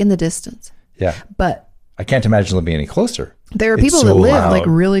 It's like in the distance. Yeah, But I can't imagine living any closer. there are It's people so that live loud. like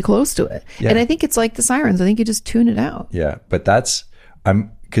really close to it. Yeah. And I think it's like the sirens. I think you just tune it out. Yeah, but that's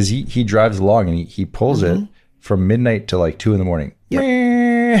because he drives along and he pulls it from midnight to like 2 a.m.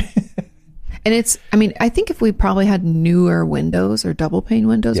 And it's, I mean, I think if we probably had newer windows or double pane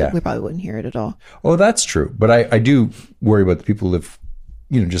windows, Yeah. we probably wouldn't hear it at all. Oh, that's true. But I do worry about the people who live,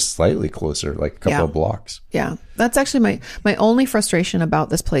 just slightly closer, like a couple Yeah. of blocks. Yeah, that's actually my only frustration about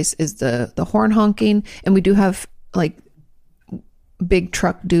this place is the horn honking, and we do have like big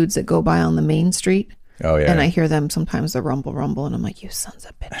truck dudes that go by on the main street. Oh yeah. And I hear them sometimes, the rumble, and I'm like, you sons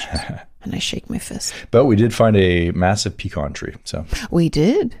of bitches. And I shake my fist. But we did find a massive pecan tree. So We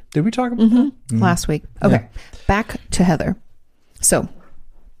did did we talk about that? last week. Okay, back to Heather. So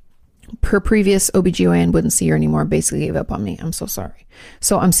her previous OBGYN wouldn't see her anymore, basically gave up on me. I'm so sorry.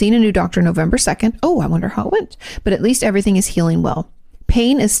 So I'm seeing a new doctor November 2nd. Oh, I wonder how it went. But at least everything is healing well.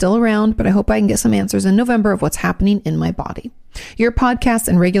 Pain is still around, but I hope I can get some answers in November of what's happening in my body. Your podcast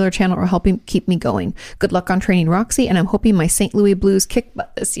and regular channel are helping keep me going. Good luck on training Roxy, and I'm hoping my St. Louis Blues kick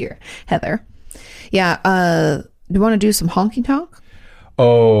butt this year. Heather. Yeah, do you want to do some honky tonk?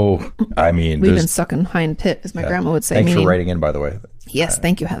 Oh, I mean, We've been there's- sucking hind pit, as my grandma would say. thanks meaning- for writing in, by the way. Yes,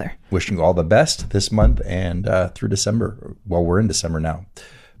 thank you, Heather. Wishing you all the best this month and through December. Well, we're in December now,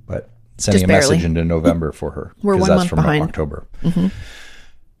 but sending Just a message barely. into November for her. We're 'cause one that's month from behind. October.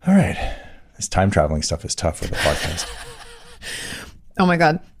 All right. This time traveling stuff is tough with the podcast. Oh my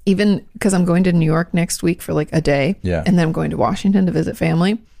God. Even because I'm going to New York next week for like a day. Yeah. And then I'm going to Washington to visit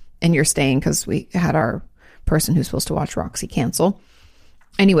family. And you're staying because we had our person who's supposed to watch Roxy cancel.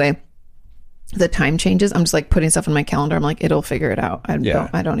 Anyway, the time changes. I'm just like putting stuff in my calendar. I'm like, it'll figure it out. I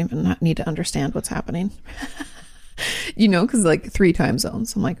don't even need to understand what's happening. Because like 3 time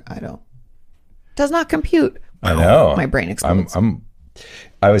zones. I'm like, does not compute. I know. My brain explodes.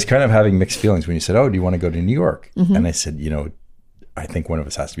 I was kind of having mixed feelings when you said, "Oh, do you want to go to New York?" Mm-hmm. And I said, I think one of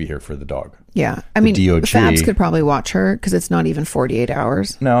us has to be here for the dog. Yeah. I mean, DOG Fabs could probably watch her because it's not even 48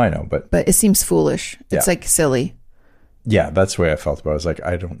 hours. No, I know, but But it seems foolish. It's Yeah. like silly. yeah, that's the way I felt about it. I was like,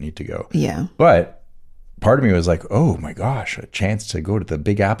 I don't need to go. Yeah. But part of me was like, oh my gosh, a chance to go to the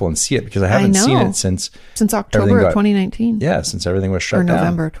Big Apple and see it because I haven't seen know. it since October everything of got- 2019. yeah, since everything was shut Or down.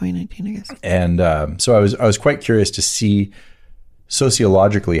 November of 2019, I guess. And so I was quite curious to see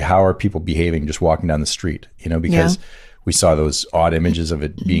sociologically how are people behaving just walking down the street, because we saw those odd images of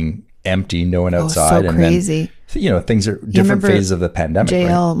it being empty, no one outside, so and crazy. then things are different remember phases of the pandemic. Right?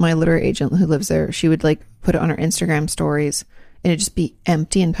 JL, my literary agent who lives there, she would like put it on her Instagram stories and it'd just be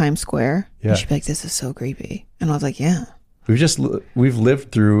empty in Times Square. Yeah. And she'd be like, this is so creepy. And I was like, yeah. We've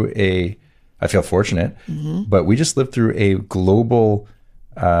lived through I feel fortunate, but we just lived through a global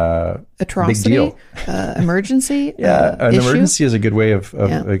Atrocity, big deal. Emergency. An issue. emergency is a good way of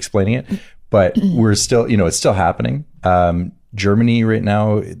Yeah. explaining it, but we're still, it's still happening. Germany right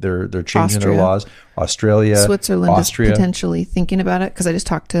now, they're changing their Austria. laws. Australia, Switzerland Austria. is potentially thinking about it because I just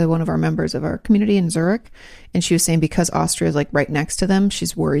talked to one of our members of our community in Zurich, and she was saying because Austria is like right next to them,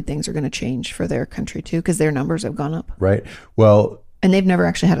 she's worried things are going to change for their country too because their numbers have gone up. Right. Well, And they've never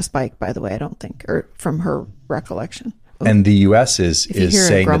actually had a spike, by the way, I don't think, or from her recollection. and the U.S. is If you hear a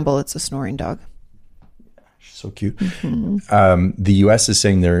saying that, grumble, it's a snoring dog. so cute. The U.S. is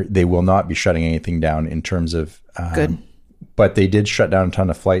saying they will not be shutting anything down in terms of Good. but they did shut down a ton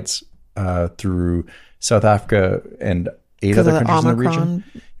of flights through South Africa and 8 Because other of the countries in the Omicron.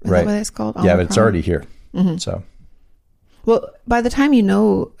 region. Is that what it's called? Yeah, but it's Omicron? already here. So Well, by the time you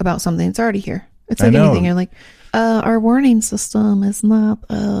know about something, it's already here. It's I like know. anything. You're like, our warning system is not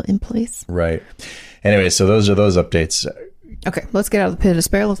in place. right. Anyway, so those are those updates. Okay, let's get out of the pit of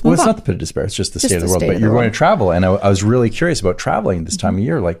despair. Let's Well, move it's on. not the pit of despair. It's just the state of the world. state But of the you're going world. to travel, and I was really curious about traveling this time of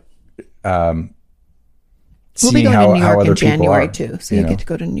year, like We'll be seeing going how, to New how York other in people January are. too, so you get to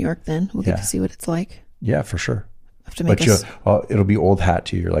go to New York then. We'll get Yeah. to see what it's like. Yeah, for sure. Have to make But us. it'll be old hat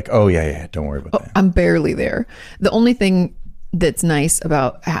to you. You're like, oh yeah, don't worry about that. I'm barely there. The only thing that's nice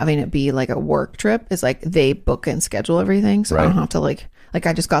about having it be like a work trip is like they book and schedule everything, so I don't Right. have to like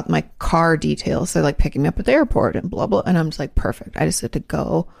I just got my car details. So like picking me up at the airport and blah blah, and I'm just like perfect. I just have to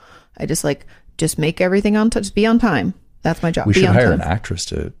go. I just make everything on just be on time. That's my job. We be should on hire time. an actress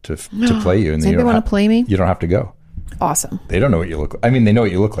to play you, and Does anybody want to play me? You don't have to go. Awesome. They don't know what you look like. I mean, they know what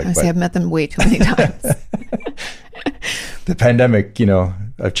you look like, I say but I've met them way too many times. the pandemic,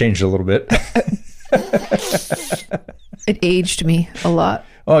 I've changed a little bit. It aged me a lot.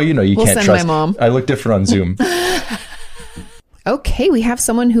 Oh, you We'll can't send trust my mom. I look different on Zoom. Okay, we have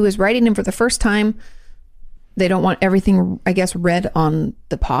someone who is writing in for the first time. They don't want everything, I guess, read on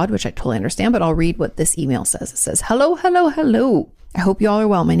the pod, which I totally understand, but I'll read what this email says. It says, hello. I hope you all are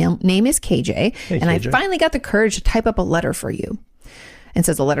well. My name is KJ, and I KJ. finally got the courage to type up a letter for you. And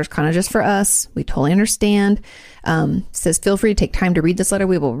says the letter's kind of just for us. We totally understand. Says, feel free to take time to read this letter.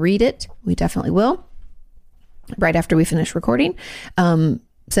 We will read it. We definitely will. Right after we finish recording.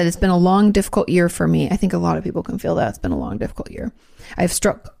 Said it's been a long, difficult year for me. I think a lot of people can feel that. It's been a long, difficult year. I've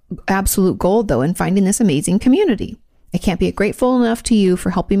struck absolute gold, though, in finding this amazing community. I can't be grateful enough to you for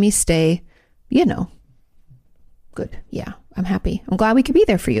helping me stay, good. Yeah, I'm happy. I'm glad we could be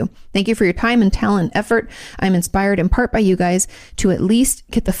there for you. Thank you for your time and talent and effort. I'm inspired in part by you guys to at least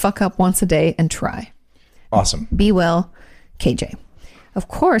get the fuck up once a day and try. Awesome. Be well, KJ. Of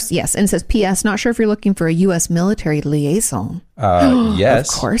course, yes. And it says, P.S. Not sure if you're looking for a U.S. military liaison.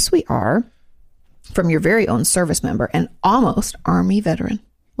 Yes. Of course we are. From your very own service member and almost Army veteran.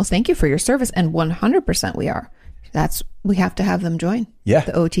 Well, thank you for your service. And 100% we are. We have to have them join Yeah.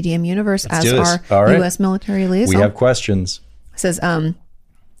 the OTDM universe Let's as do this. our All right. U.S. military liaison. We have questions. Says,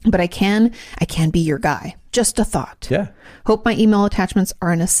 but I can be your guy. Just a thought. Yeah. Hope my email attachments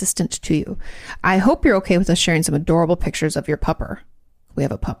are an assistant to you. I hope you're okay with us sharing some adorable pictures of your pupper. We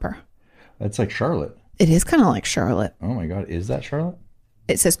have a pupper. That's like Charlotte. It is kind of like Charlotte. Oh my God. Is that Charlotte?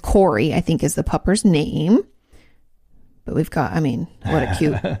 It says Corey, I think is the pupper's name. But we've got, what a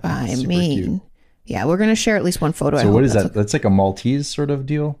cute, cute. yeah, we're going to share at least one photo. So what is that? That's like a Maltese sort of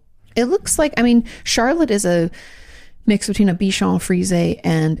deal? It looks like, Charlotte is a mix between a Bichon Frise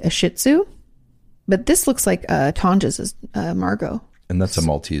and a Shih Tzu. But this looks like Tanja's is Margot. And that's a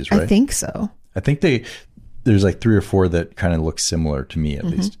Maltese, right? I think so. I think there's like 3 or 4 that kind of look similar to me at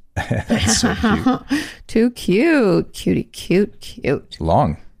least. That's so cute. Too cute. Cutie, cute.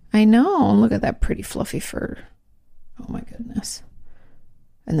 Long. I know. Look at that pretty fluffy fur. Oh my goodness.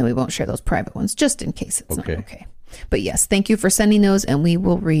 And then we won't share those private ones just in case it's not okay. But yes, thank you for sending those, and we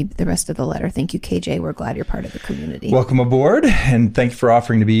will read the rest of the letter. Thank you, KJ. We're glad you're part of the community. Welcome aboard, and thank you for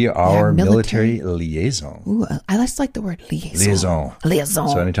offering to be our military. military liaison. Ooh, I just like the word liaison. Liaison.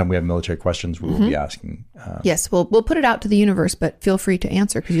 So anytime we have military questions, we will be asking. Yes, we'll put it out to the universe, but feel free to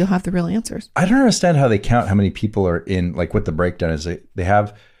answer because you'll have the real answers. I don't understand how they count how many people are in, like what the breakdown is. They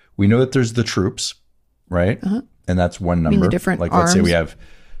have, we know that there's the troops, right? And that's one number. the different like let's say arms? we have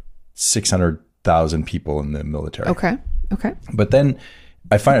 600,000 people in the military. Okay. But then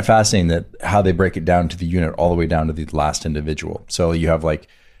I find it fascinating that how they break it down to the unit all the way down to the last individual. So you have like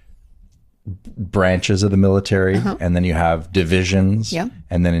branches of the military and then you have divisions. Yeah.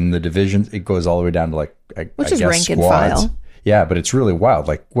 And then in the divisions, it goes all the way down to like, Which I is guess rank and squads. file. Yeah, but it's really wild.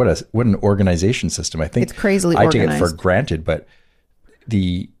 Like what an organization system. I think It's crazily I take it for organized. granted, but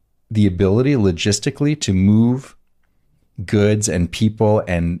the ability logistically to move goods and people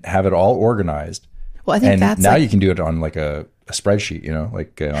and have it all organized. Well, I think And that's now like, you can do it on like a spreadsheet,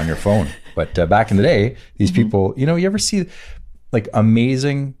 like on your phone. But back in the day, these people, you ever see like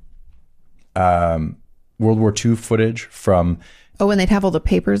amazing World War II footage from when they'd have all the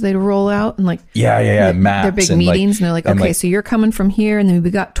papers they'd roll out and like maps their big and, meetings, and they're like, and, okay, so you're coming from here, and then we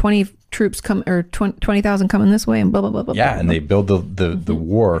got 20 troops come or 20,000 coming this way, and blah blah blah blah. yeah, blah, and blah. they build the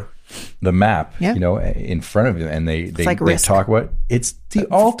war, the map, Yeah. in front of you, and they like Risk. talk about it's the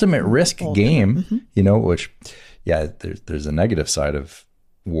ultimate risk game, which there's a negative side of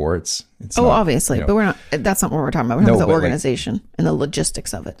war. It's not, obviously, but we're not. That's not what we're talking about. We're talking about the but, like- organization and the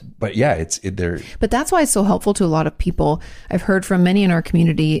logistics of it. but yeah, they're But that's why it's so helpful to a lot of people. I've heard from many in our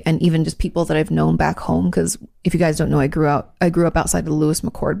community, and even just people that I've known back home. Because if you guys don't know, I grew up outside the Lewis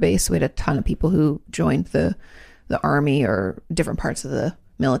McChord base. So we had a ton of people who joined the army or different parts of the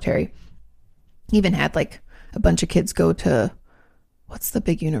military. Even had like a bunch of kids go to what's the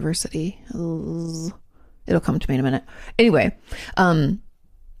big university? It'll come to me in a minute. Anyway, but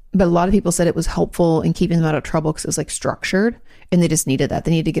a lot of people said it was helpful in keeping them out of trouble because it was like structured, and they just needed that.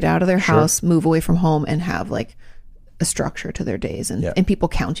 They needed to get out of their house, move away from home, and have like a structure to their days, and people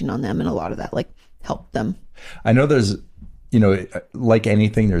counting on them, and a lot of that like helped them. I know there's, like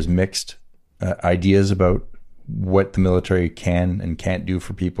anything, there's mixed ideas about what the military can and can't do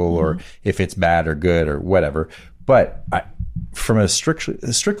for people, or if it's bad or good or whatever. But from a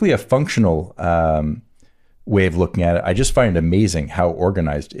strictly a functional way of looking at it, I just find it amazing how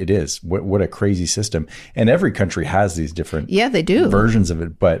organized it is. What a crazy system. And every country has these different they do versions of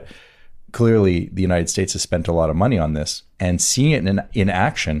it. But clearly the United States has spent a lot of money on this, and seeing it in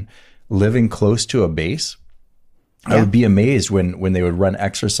action, living close to a base, I would be amazed when they would run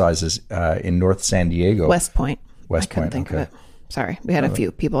exercises in North San Diego. West Point. West I couldn't Point, think of it. Sorry. We had a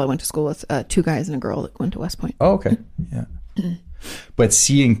few people I went to school with, 2 guys and a girl that went to West Point. Oh, okay. Yeah. But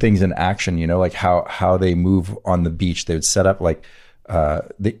seeing things in action, like how they move on the beach, they would set up like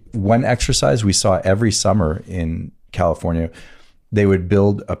one exercise we saw every summer in California, they would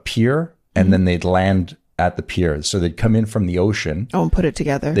build a pier and then they'd land at the pier. So they'd come in from the ocean. Oh, and put it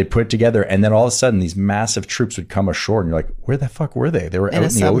together. They'd put it together. And then all of a sudden these massive troops would come ashore and you're like, where the fuck were they? They were out in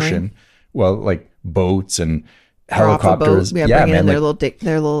the ocean. Well, like boats and helicopters. Yeah, bringing in their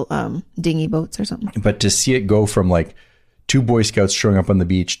little dinghy boats or something. But to see it go from like 2 Boy Scouts showing up on the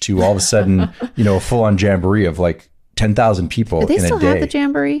beach to all of a sudden, a full-on jamboree of like 10,000 people in a day. Do they still have the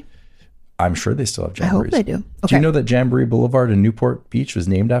jamboree? I'm sure they still have jamborees. I hope they do. Okay. Do you know that Jamboree Boulevard in Newport Beach was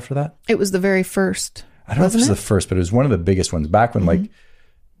named after that? It was the very first. I don't know if it was the first, but it was one of the biggest ones back when like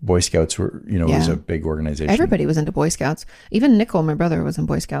Boy Scouts were, it was a big organization. Everybody was into Boy Scouts. Even Nicole, my brother, was in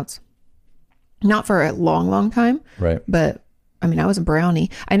Boy Scouts. Not for a long, long time. Right. But I mean, I was a brownie.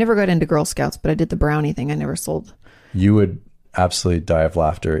 I never got into Girl Scouts, but I did the brownie thing. I never sold. You would absolutely die of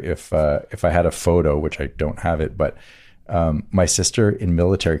laughter if I had a photo, which I don't have it, but my sister in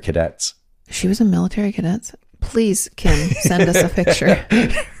military cadets. She was in military cadets? Please, Kim, send us a picture.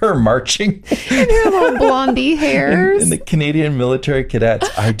 Her marching. And her little blondie hairs. In the Canadian military cadets.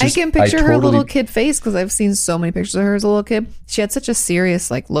 I can picture her little kid face because I've seen so many pictures of her as a little kid. She had such a serious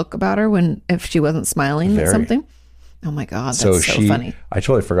like look about her if she wasn't smiling at something. Oh my God, that's so funny. I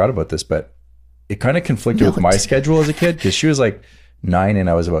totally forgot about this, but it kind of conflicted with my schedule as a kid because she was like 9 and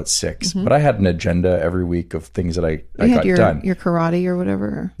I was about 6. But I had an agenda every week of things that I got done. Your karate or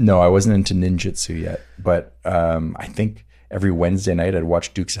whatever? No, I wasn't into ninjutsu yet. But I think every Wednesday night I'd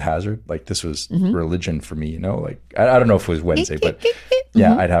watch Dukes of Hazzard. Like this was religion for me, Like I don't know if it was Wednesday, but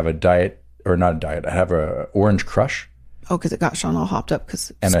yeah, I'd have a diet or not a diet. I'd have a Orange Crush. Oh, because it got Sean all hopped up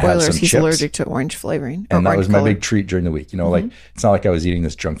because spoilers, he's allergic to orange flavoring. And that was my big treat during the week. Like it's not like I was eating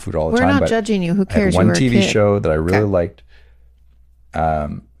this junk food all the time. We're not judging you. Who cares? I had one TV show that I really liked.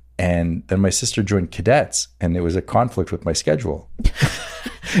 And then my sister joined cadets and it was a conflict with my schedule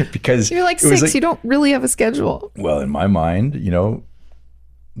because you're like 6, you don't really have a schedule. Well, in my mind,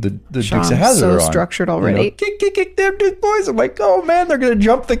 the Dukes of Hazzard so are on. Structured already. Kick them Duke boys. I'm like, oh man, they're going to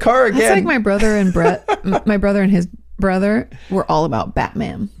jump the car again. It's like my brother and Brett, my brother and his brother were all about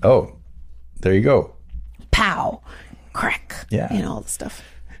Batman. Oh, there you go. Pow, crack. Yeah. All the stuff.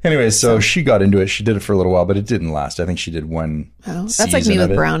 Anyway, so she got into it. She did it for a little while, but it didn't last. I think she did one season. That's like me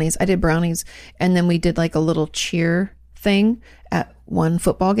with brownies. I did brownies, and then we did like a little cheer thing at one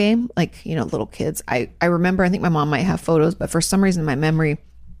football game, like, little kids. I remember, I think my mom might have photos, but for some reason in my memory,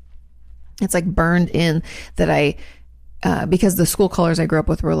 it's like burned in that because the school colors I grew up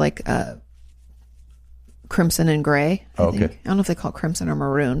with were like crimson and gray. I don't know if they call it crimson or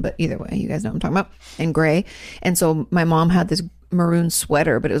maroon, but either way, you guys know what I'm talking about, and gray. And so my mom had this maroon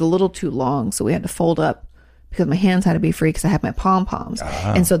sweater, but it was a little too long, so we had to fold up because my hands had to be free because I had my pom-poms.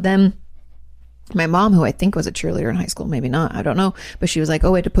 And so then my mom, who I think was a cheerleader in high school, maybe not, I don't know, but she was like,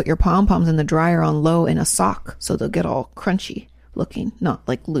 oh, we had to put your pom-poms in the dryer on low in a sock so they'll get all crunchy looking, not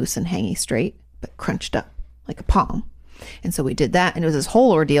like loose and hangy straight, but crunched up like a palm. And so we did that, and it was this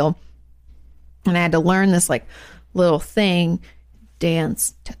whole ordeal, and I had to learn this like little thing,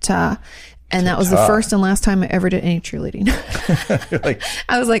 dance, ta-ta. And that was the first and last time I ever did any cheerleading.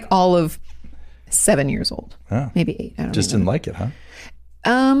 I was like all of 7 years old, maybe 8. I don't know. Just didn't like it,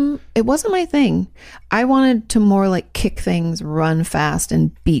 huh? It wasn't my thing. I wanted to more like kick things, run fast,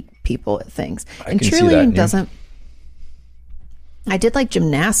 and beat people at things. And cheerleading doesn't. I did like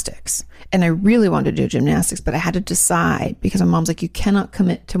gymnastics, and I really wanted to do gymnastics, but I had to decide because my mom's like, you cannot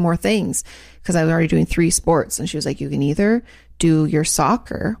commit to more things because I was already doing 3 sports, and she was like, you can either do your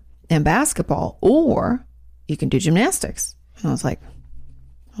soccer and basketball, or you can do gymnastics. And I was like,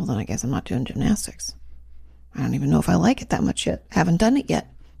 well, then I guess I'm not doing gymnastics. I don't even know if I like it that much yet. Haven't done it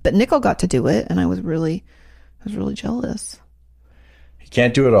yet. But Nickel got to do it, and I was really jealous. You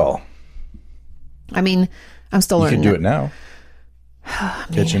can't do it all. I mean, I'm still You learning. can do it now.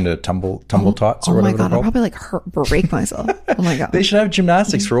 Get you into tumble tots or Oh my whatever god, they're I'll called. probably break myself. Oh my god. They should have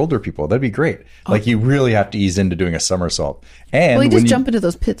gymnastics for older people. That'd be great. Like you really have to ease into doing a somersault. And Well, you when just jump into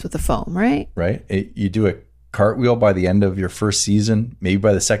those pits with the foam, right? right? You do a cartwheel by the end of your first season. Maybe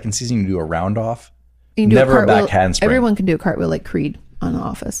by the second season, you do a round off. You can do Never a cartwheel. back handspring. Everyone can do a cartwheel like Creed on The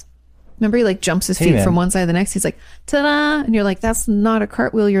Office. Remember, he like jumps his feet man. from one side to the next. He's like, ta-da! And you're like, that's not a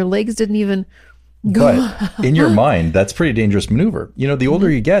cartwheel. Your legs didn't even go. But in your mind, that's pretty dangerous maneuver. You know, the older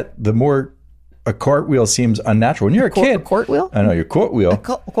you get, the more a cartwheel seems unnatural. When you're a kid, cartwheel? I know your cartwheel.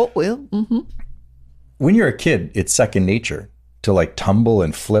 Cartwheel. Mm-hmm. When you're a kid, it's second nature to like tumble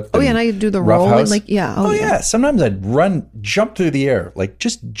and flip. Oh, yeah, and I do the roll and like, yeah. Oh, yeah. Sometimes I'd jump through the air, like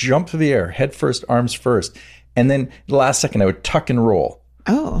just jump through the air, head first, arms first. And then the last second, I would tuck and roll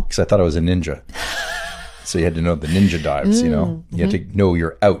Oh. because I thought I was a ninja. So you had to know the ninja dives, you know? You had to know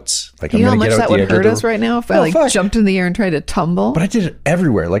your outs. Like, You know how I'm going much to get out that the would edge of hurt the- us right now if I Oh, like fuck. jumped in the air and tried to tumble? But I did it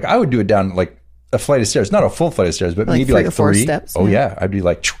everywhere. Like I would do it down like a flight of stairs, not a full flight of stairs, but Like maybe 3 like or 4 three steps, Oh yeah. yeah, I'd be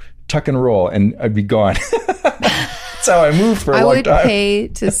like tuck and roll, and I'd be gone. That's how I moved for a I long would time. pay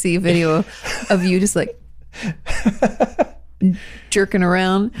to see a video of you just like jerking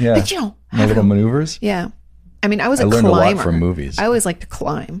around. Yeah, But you know, my little maneuvers. yeah. I mean, I was I a learned a lot climber. from movies. I always like to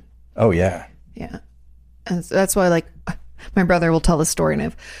climb. Oh yeah, Yeah. And so that's why, like, my brother will tell the story, and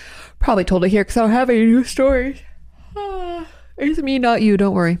I've probably told it here because I don't have any new stories. It's me, not you.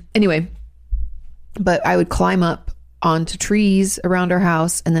 Don't worry. Anyway, but I would climb up onto trees around our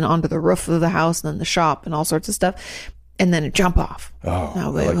house and then onto the roof of the house and then the shop and all sorts of stuff. And then jump off. Oh, And I I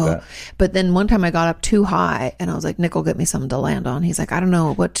would like go. that. But then one time I got up too high and I was like, Nickel, get me something to land on. He's like, I don't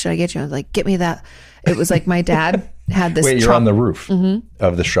know. What should I get you? I was like, get me that. It was like my dad had this. wait, you're on the roof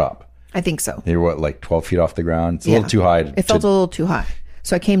of the shop. I think so. You're what, like 12 feet off the ground? It's a little too high. It felt a little too high.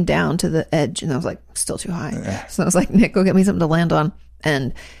 So I came down to the edge and I was like, still too high. So I was like, Nick, go get me something to land on.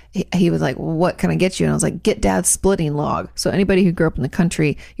 And he was like, well, what can I get you? And I was like, get dad's splitting log. So anybody who grew up in the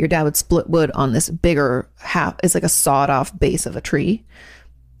country, your dad would split wood on this bigger half. It's like a sawed off base of a tree.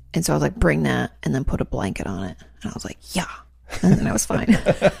 And so I was like, bring that and then put a blanket on it. And I was like, yeah. And then I was fine.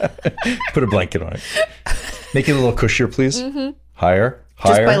 Put a blanket on it. Make it a little cushier, please. Higher, Mm-hmm.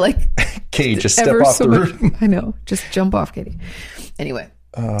 Just higher. by like Katie, just step ever off so the much- roof. I know. Just jump off, Katie. Anyway,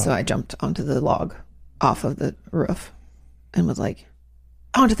 so I jumped onto the log off of the roof and was like,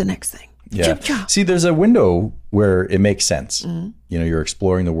 on to the next thing. Yeah. Jump, jump. See, there's a window where it makes sense. Mm-hmm. You know, you're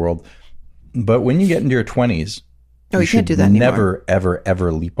exploring the world. But when you get into your 20s, Oh, you can't should do that anymore. never, ever,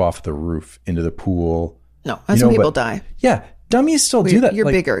 ever leap off the roof into the pool. No, that's when know, people but- die. Yeah. Dummies still do that. You're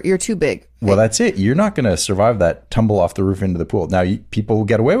Like, bigger. You're too big. well, that's it. You're not going to survive that tumble off the roof into the pool. Now, people will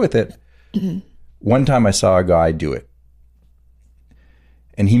get away with it. Mm-hmm. One time I saw a guy do it.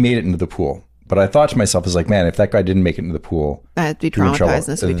 And he made it into the pool. But I thought to myself, I was like, man, if that guy didn't make it into the pool, I'd be he'd be in trouble. traumatized.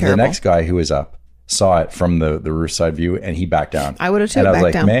 This would be The terrible. next guy who was up saw it from the roof side view and he backed down. I would have too, And I was backed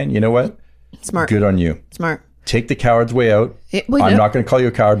like, down. man, you know what? Smart. Good on you. Smart. Take the coward's way out. Well, I'm no, not going to call you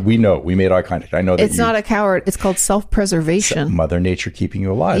a coward. We know. We made eye contact. I know that It's not a coward. It's called self-preservation. Mother Nature keeping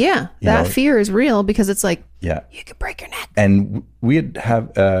you alive. Yeah, You that know? fear is real because it's like Yeah. you could break your neck. And we'd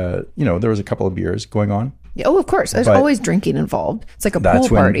have, there was a couple of beers going on. Yeah, oh, of course. There's But always drinking involved. It's like a That's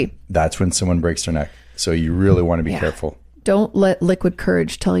pool party. That's when someone breaks their neck. So you really want to be careful. Don't let liquid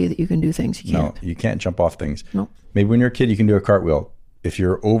courage tell you that you can do things you No, can't. you can't jump off things. No. Maybe when you're a kid, you can do a cartwheel. If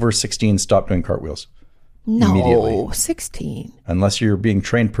you're over 16, stop doing cartwheels. Immediately. No, 16. Unless you're being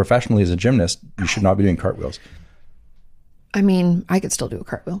trained professionally as a gymnast, you should not be doing cartwheels. I mean, I could still do a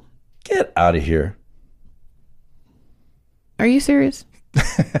cartwheel. Get out of here. Are you serious?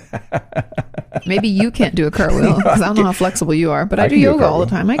 Maybe you can't do a cartwheel because I don't know how flexible you are, but I do can yoga a all the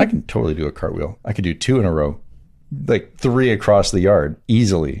cartwheel. time. I can totally do a cartwheel. I could do 2 in a row, like 3 across the yard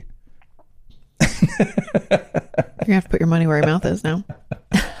easily. You're gonna have to put your money where your mouth is now.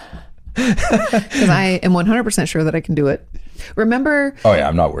 Because I am 100% sure that I can do it. Remember Oh yeah,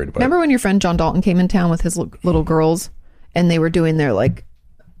 I'm not worried about Remember when your friend John Dalton came in town with his little girls and they were doing their like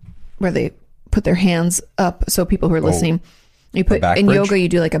where they put their hands up so people who are listening you put back in bridge? yoga you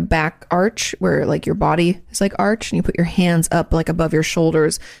do like a back arch where like your body is like arch and you put your hands up like above your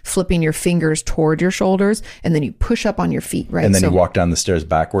shoulders flipping your fingers toward your shoulders and then you push up on your feet right it. And then so you walk down the stairs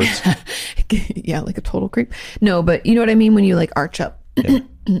backwards. yeah like a total creep no but you know what I mean when you like arch up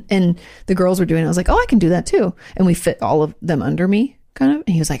and the girls were doing it. I was like, oh, I can do that too. And we fit all of them under me kind of. And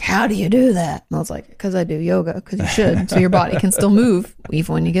he was like, how do you do that? And I was like, because I do yoga, because you should. So your body can still move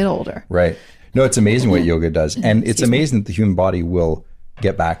even when you get older. Right. No, it's amazing what yoga does. And it's amazing that the human body will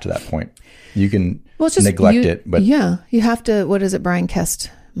get back to that point. You can Well, it's just neglect it, but yeah, you have to. What is it, Brian Kest,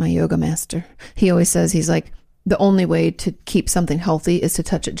 my yoga master? He always says, he's like, the only way to keep something healthy is to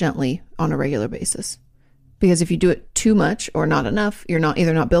touch it gently on a regular basis. Because if you do it too much or not enough, you're not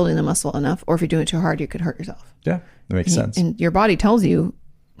either not building the muscle enough, or if you're doing it too hard, you could hurt yourself. yeah, that makes sense. And your body tells you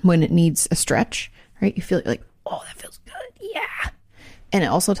when it needs a stretch, right? You feel like, oh, that feels good. Yeah. And it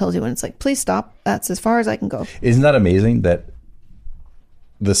also tells you when it's like, please stop. That's as far as I can go. Isn't that amazing that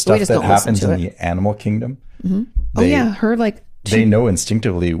the stuff just that don't listen happens to in it. the animal kingdom, Oh yeah. Her like, they know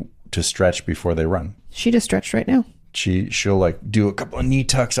instinctively to stretch before they run. she just stretched right now. She'll like do a couple of knee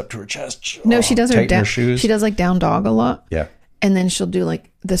tucks up to her chest. No, she does her tighten down. her shoes. She does like down dog a lot. Yeah. And then she'll do like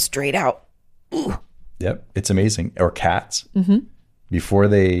the straight out. Yep. It's amazing. Or cats. Before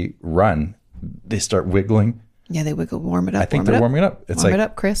they run, they start wiggling. Yeah, they wiggle, warm it up. I think warm they're it up. warming it up. It's warm like, it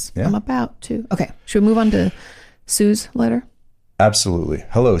up, Chris. Yeah. I'm about to. Okay. Should we move on to Sue's letter? absolutely.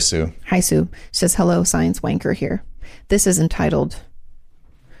 Hello, Sue. Hi, Sue. She says, hello, science wanker here. This is entitled,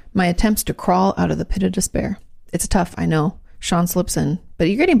 My Attempts to Crawl Out of the Pit of Despair. It's tough, I know. Sean slips in, but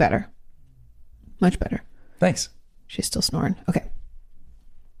you're getting better. Much better. Thanks. She's still snoring. Okay.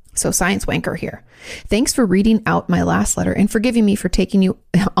 So Science Wanker here. Thanks for reading out my last letter and for giving me for taking you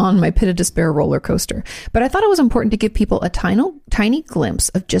on my Pit of Despair roller coaster. But I thought it was important to give people a tiny glimpse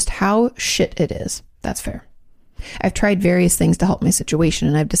of just how shit it is. That's fair. I've tried various things to help my situation,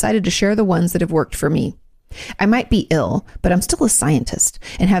 and I've decided to share the ones that have worked for me. I might be ill, but I'm still a scientist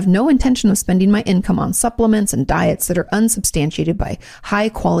and have no intention of spending my income on supplements and diets that are unsubstantiated by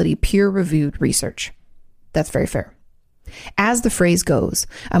high-quality, peer-reviewed research. That's very fair. As the phrase goes,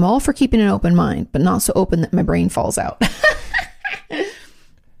 I'm all for keeping an open mind, but not so open that my brain falls out.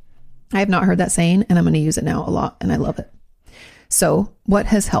 I have not heard that saying, and I'm going to use it now a lot, and I love it. So, what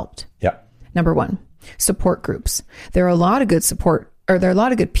has helped? Yeah. Number one, support groups. There are a lot of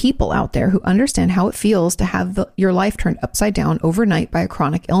good people out there who understand how it feels to have your life turned upside down overnight by a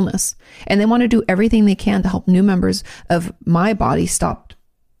chronic illness. And they want to do everything they can to help new members of My Body Stopped.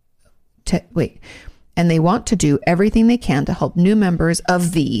 And they want to do everything they can to help new members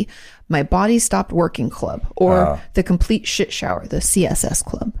of the My Body Stopped Working Club or the Complete Shit Shower, the CSS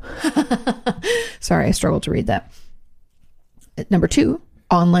Club. Sorry, I struggled to read that. Number two,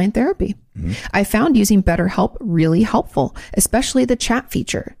 online therapy. I found using BetterHelp really helpful, especially the chat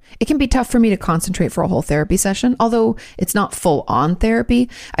feature. It can be tough for me to concentrate for a whole therapy session, although it's not full on therapy.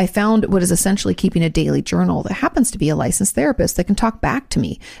 I found what is essentially keeping a daily journal that happens to be a licensed therapist that can talk back to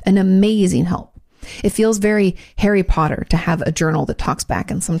me an amazing help. It feels very Harry Potter to have a journal that talks back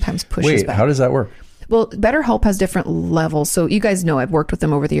and sometimes pushes back. How does that work? Well, BetterHelp has different levels. So you guys know I've worked with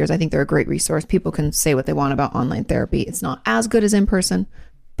them over the years. I think they're a great resource. People can say what they want about online therapy. It's not as good as in person,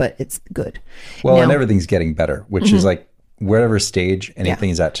 but it's good. Well, Now- and everything's getting better, which is like whatever stage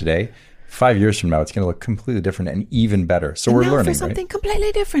anything's at today, 5 years from now, it's going to look completely different and even better. So we're now learning, for something right?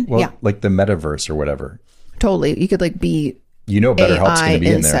 completely different. Well, yeah, like the metaverse or whatever. totally. You could like be You know, BetterHelp's going AI to be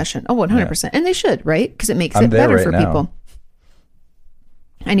in in there. session. Oh, 100%. And they should, right? Because it makes I'm it there better right for now. people.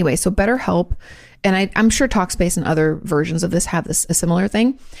 Anyway, so BetterHelp, and I'm sure Talkspace and other versions of this have a similar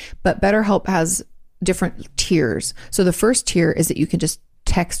thing, but BetterHelp has different tiers. So the first tier is that you can just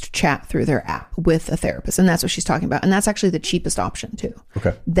text chat through their app with a therapist. And that's what she's talking about. And that's actually the cheapest option too.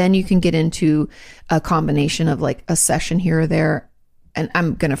 Okay. Then you can get into a combination of like a session here or there. And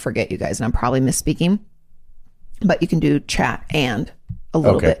I'm going to forget you guys, and I'm probably misspeaking, but you can do chat and a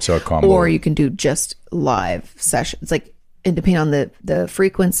little Okay, bit. so a combo. Or you can do just live sessions. Like, and depending on the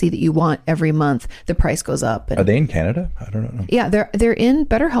frequency that you want every month, the price goes up. And Are they in Canada? I don't know. yeah, they're in,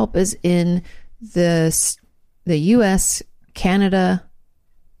 BetterHelp is in the US, Canada,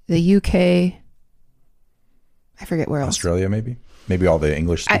 the UK. I forget where else. Australia, maybe? Maybe all the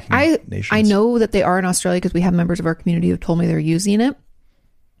English speaking nations. I know that they are in Australia because we have members of our community who have told me they're using it,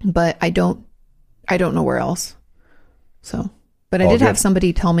 but I don't know where else. So, but I All did have good.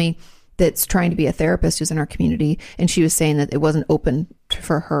 somebody tell me that's trying to be a therapist who's in our community, and she was saying that it wasn't open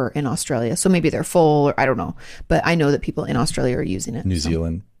for her in Australia. So maybe they're full, or I don't know, but I know that people in Australia are using it. New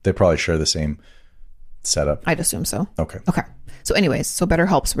Zealand. They probably share the same setup. I'd assume so. Okay. Okay. So anyways, so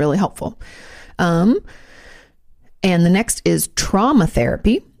BetterHelp's really helpful. And the next is trauma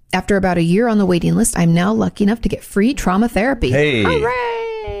therapy. After about a year on the waiting list, I'm now lucky enough to get free trauma therapy. Hey.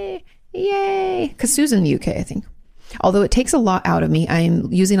 Hooray! Yay! Because Sue's in the UK, I think. Although it takes a lot out of me, I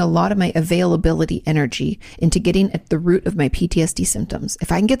am using a lot of my availability energy into getting at the root of my PTSD symptoms.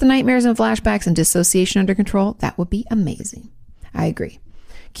 If I can get the nightmares and flashbacks and dissociation under control, that would be amazing. I agree.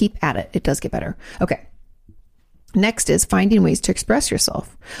 Keep at it. It does get better. Okay. Next is finding ways to express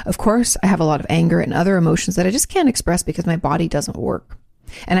yourself. Of course, I have a lot of anger and other emotions that I just can't express because my body doesn't work.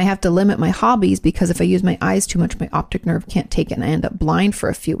 And I have to limit my hobbies because if I use my eyes too much, my optic nerve can't take it and I end up blind for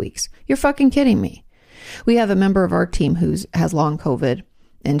a few weeks. You're fucking kidding me. We have a member of our team who has long COVID,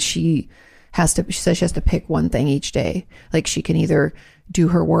 and she says she has to pick one thing each day. Like, she can either do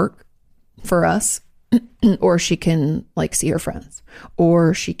her work for us or she can like see her friends,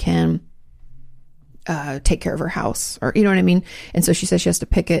 or she can take care of her house, or you know what I mean? And so she says she has to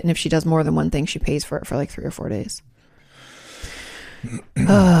pick it. And if she does more than one thing, she pays for it for like 3 or 4 days.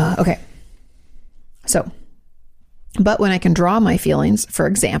 Okay. So, but when I can draw my feelings, for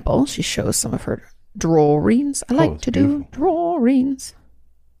example, she shows some of her drawings. I like to do drawings.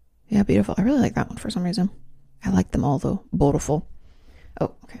 Yeah, beautiful. I really like that one for some reason. I like them all though. Beautiful.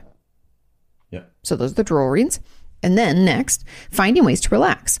 Oh, okay. Yeah. So those are the drawings. And then next, finding ways to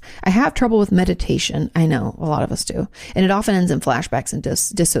relax. I have trouble with meditation. I know a lot of us do. And it often ends in flashbacks and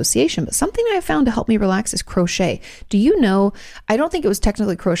dissociation. But something I have found to help me relax is crochet. Do you know, I don't think it was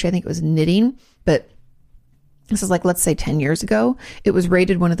technically crochet. I think it was knitting. But this is like, let's say 10 years ago, it was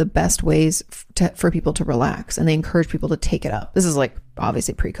rated one of the best ways for people to relax. And they encourage people to take it up. This is like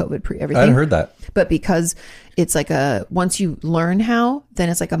obviously pre-COVID, pre-everything. I heard that. But because it's like once you learn how, then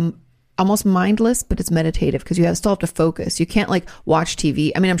it's like almost mindless, but it's meditative because you still have to focus. You can't like watch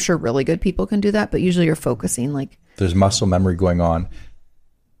TV. I mean, I'm sure really good people can do that, but usually you're focusing like. There's muscle memory going on.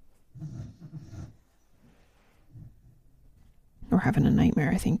 We're having a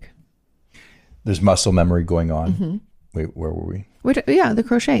nightmare, I think. There's muscle memory going on. Mm-hmm. Wait, where were we? Yeah, the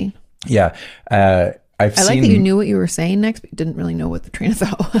crocheting. Yeah. I like that you knew what you were saying next, but you didn't really know what the train of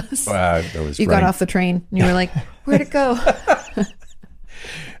thought was. You got off the train and you were like, where'd it go?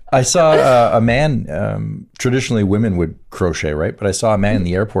 I saw a man, traditionally women would crochet, right? But I saw a man in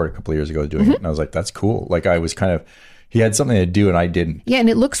the airport a couple of years ago doing it. And I was like, that's cool. Like I was he had something to do and I didn't. Yeah. And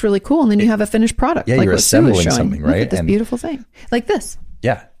it looks really cool. And then you have a finished product. Yeah. Like You're assembling something, right? Look at this beautiful thing. Like this.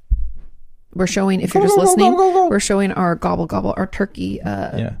 Yeah. We're showing, if you're just listening, we're showing our gobble, our turkey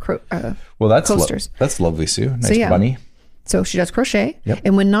well, that's coasters. That's lovely, Sue. Nice bunny. So she does crochet. Yep.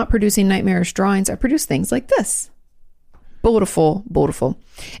 And when not producing nightmarish drawings, I produce things like this. Beautiful, beautiful.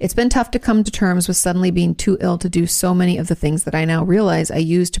 It's been tough to come to terms with suddenly being too ill to do so many of the things that I now realize I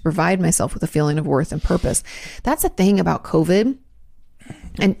use to provide myself with a feeling of worth and purpose. That's the thing about COVID.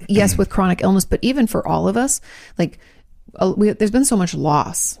 And yes, with chronic illness, but even for all of us, like there's been so much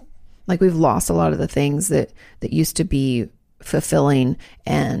loss. Like we've lost a lot of the things that used to be fulfilling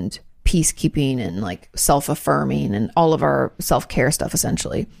and peacekeeping and like self-affirming and all of our self-care stuff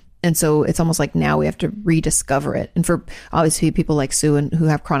essentially. And so it's almost like now we have to rediscover it. And for obviously people like Sue and who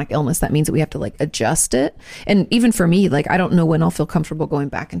have chronic illness, that means that we have to like adjust it. And even for me, like I don't know when I'll feel comfortable going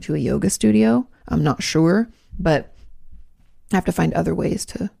back into a yoga studio. I'm not sure, but I have to find other ways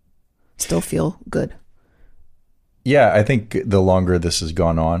to still feel good. Yeah, I think the longer this has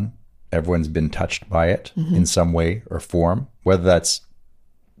gone on, everyone's been touched by it in some way or form, whether that's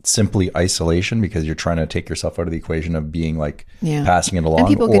simply isolation because you're trying to take yourself out of the equation of being like passing it along, and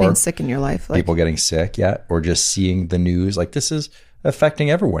people getting sick in your life, like people getting sick, or just seeing the news, like this is affecting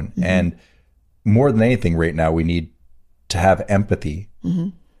everyone. And more than anything right now, we need to have empathy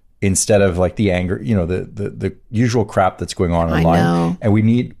instead of like the anger, the usual crap that's going on online. I know. And we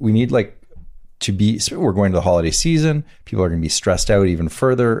need like we're going to the holiday season. People are going to be stressed out even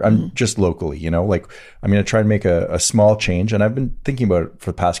further. I'm just locally, like I'm going to try to make a small change. And I've been thinking about it for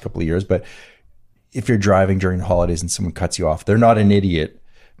the past couple of years, but if you're driving during the holidays and someone cuts you off, they're not an idiot.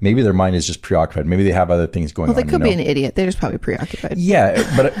 Maybe their mind is just preoccupied. Maybe they have other things going on. Well, they could be an idiot. They're just probably preoccupied. Yeah.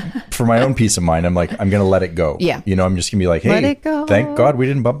 But for my own peace of mind, I'm like, I'm going to let it go. Yeah. I'm just going to be like, hey, let it go. Thank God we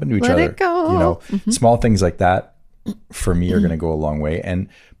didn't bump into each other. Let it go. Small things like that for me are going to go a long way.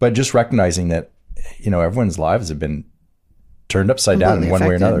 But just recognizing that, everyone's lives have been turned upside down in one way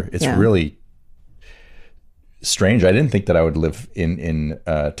or another. It's really strange. I didn't think that I would live in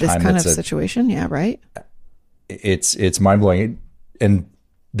a time this kind of situation. Yeah, right. It's mind blowing, and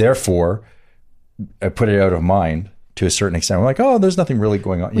therefore I put it out of mind to a certain extent. I'm like, oh, there's nothing really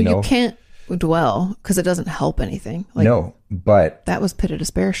going on. You can't dwell because it doesn't help anything. Like, no, but that was pitted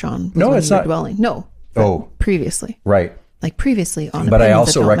aspersion. No, it's not dwelling. No. Previously. Right. Like previously on. But I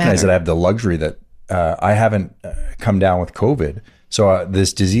also recognize that I have the luxury that I haven't come down with COVID. So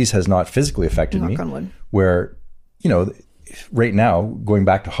this disease has not physically affected me. Knock on wood. Where, right now, going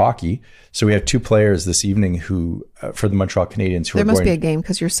back to hockey, so we have 2 players this evening who, for the Montreal Canadiens, who there must be a game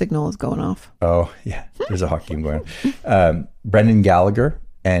because your signal is going off. Oh, yeah. There's a hockey game going on. Brendan Gallagher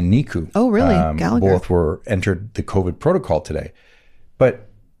and Niku. Oh, really? Gallagher. Both were entered the COVID protocol today. But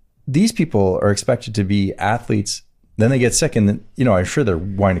these people are expected to be athletes then they get sick, and then, I'm sure they're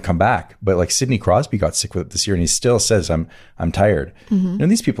wanting to come back. But like Sidney Crosby got sick with it this year, and he still says, I'm tired.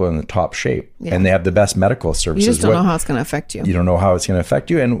 And these people are in the top shape, and they have the best medical services. You just don't know how it's going to affect you. You don't know how it's going to affect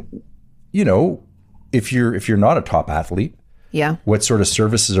you. And, if you're not a top athlete, what sort of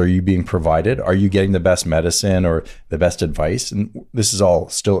services are you being provided? Are you getting the best medicine or the best advice? And this is all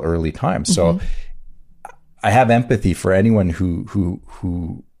still early time. So I have empathy for anyone who's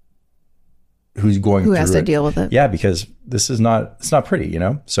going through has to deal with it. Yeah, because it's not pretty,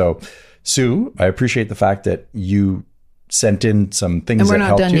 So Sue, I appreciate the fact that you sent in some things that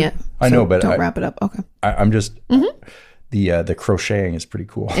helped you. And we're not done yet. I know, but don't wrap it up. Okay. I'm just the crocheting is pretty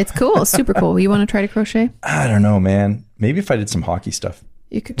cool. It's cool. It's super cool. You want to try to crochet? I don't know, man. Maybe if I did some hockey stuff.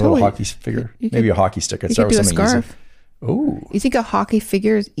 You could a little totally hockey figure. Maybe a hockey stick. I'd start with something easy. Oh. You think a hockey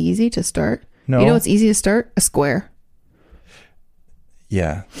figure is easy to start? No. You know what's easy to start? A square.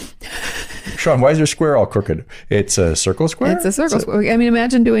 Yeah. Sean, why is your square all crooked? It's a circle square? It's a circle square. I mean,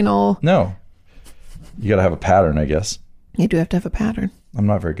 imagine doing all... No. You got to have a pattern, I guess. You do have to have a pattern. I'm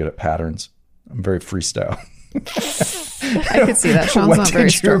not very good at patterns. I'm very freestyle. I could see that. Sean's not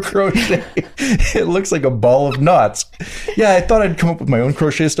very strong. Crochet? It looks like a ball of knots. Yeah, I thought I'd come up with my own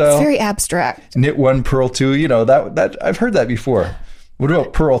crochet style. It's very abstract. Knit 1, purl 2, that I've heard that before. What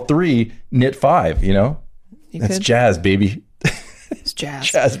about purl 3, knit 5, That's jazz, baby. It's jazz.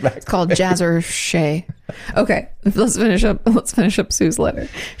 Jazz back. It's called Jazzerchet. Okay, let's finish up Sue's letter.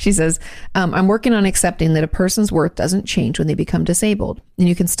 She says, I'm working on accepting that a person's worth doesn't change when they become disabled, and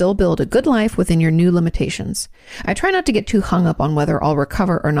you can still build a good life within your new limitations. I try not to get too hung up on whether I'll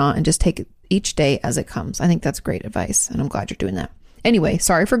recover or not and just take it each day as it comes. I think that's great advice, and I'm glad you're doing that. Anyway,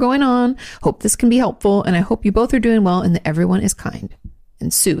 sorry for going on. Hope this can be helpful, and I hope you both are doing well and that everyone is kind.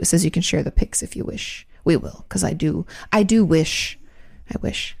 And Sue says you can share the pics if you wish. We will, because I do wish. I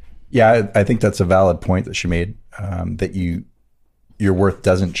wish. Yeah, I think that's a valid point that she made, that your worth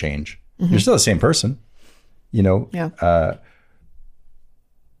doesn't change. You're still the same person, Yeah.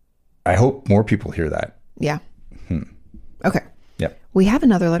 I hope more people hear that. Yeah. Okay. Yeah. We have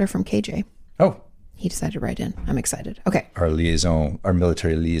another letter from KJ. Oh. He decided to write in. I'm excited. Okay. Our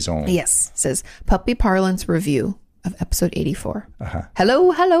military liaison. Yes. Says Puppy Parlance Review of episode 84.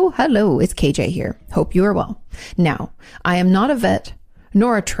 Hello. It's KJ here. Hope you are well. Now, I am not a vet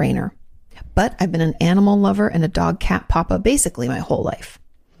nor a trainer, but I've been an animal lover and a dog cat papa basically my whole life.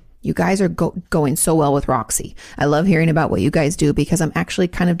 You guys are going so well with Roxy. I love hearing about what you guys do because I'm actually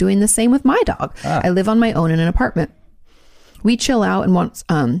kind of doing the same with my dog. I live on my own in an apartment. We chill out and want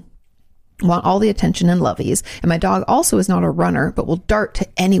all the attention and lovies. And my dog also is not a runner, but will dart to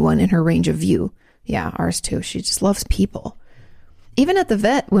anyone in her range of view. Yeah, ours too. She just loves people. Even at the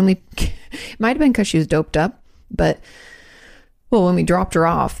vet, when it might have been because she was doped up, but when we dropped her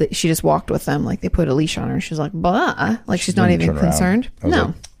off, she just walked with them. Like they put a leash on her. She's like, blah. Like she's not even concerned.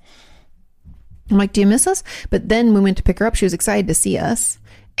 No. I'm like, do you miss us? But then when we went to pick her up, she was excited to see us.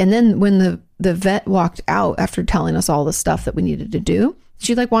 And then when the vet walked out after telling us all the stuff that we needed to do,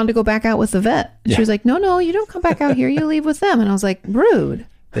 she wanted to go back out with the vet. Yeah. She was like, no, you don't come back out here. You leave with them. And I was like, rude.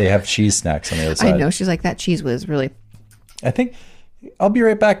 They have cheese snacks on the other side. I know. She's like, that cheese whiz really. I think I'll be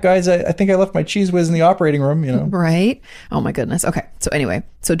right back, guys. I think I left my cheese whiz in the operating room, Right? Oh my goodness. Okay. So anyway,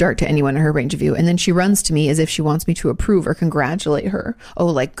 dart to anyone in her range of view. And then she runs to me as if she wants me to approve or congratulate her.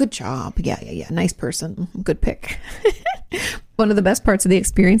 Oh, good job. Yeah. Nice person. Good pick. One of the best parts of the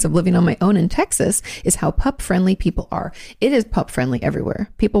experience of living on my own in Texas is how pup friendly people are. It is pup friendly everywhere.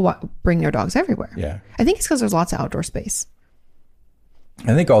 People bring their dogs everywhere. Yeah. I think it's because there's lots of outdoor space.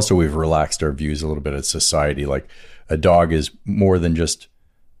 I think also we've relaxed our views a little bit as society. Like a dog is more than just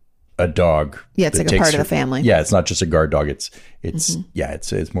a dog. Yeah, it's like a part of the family. Yeah, it's not just a guard dog.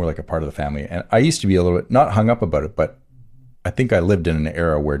 It's more like a part of the family. And I used to be a little bit not hung up about it, but I think I lived in an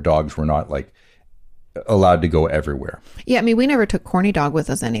era where dogs were not allowed to go everywhere. Yeah, I mean, we never took Corny Dog with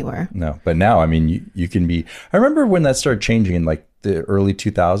us anywhere. No, but now, I mean, you can be. I remember when that started changing in the early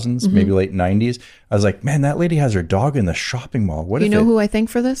 2000s, maybe late 90s. I was like, man, that lady has her dog in the shopping mall. What? You know who I think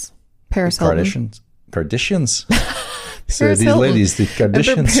for this? Paris Hilton. Kardashians. So these ladies, the Kardashians.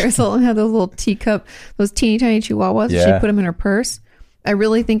 Remember Paris Hilton had those little teacup, those teeny tiny chihuahuas. Yeah. She put them in her purse. I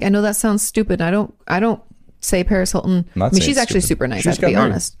really think, I know that sounds stupid. I don't say Paris Hilton. I mean, she's actually super nice. I have to be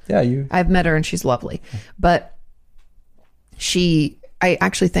honest. Yeah, I've met her and she's lovely, but I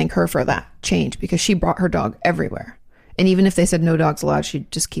actually thank her for that change because she brought her dog everywhere. And even if they said no dogs allowed,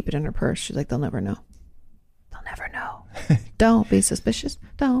 she'd just keep it in her purse. She's like, they'll never know. They'll never know. Don't be suspicious.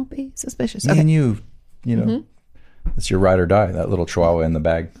 Don't be suspicious. Okay. And you know, it's your ride or die, that little chihuahua in the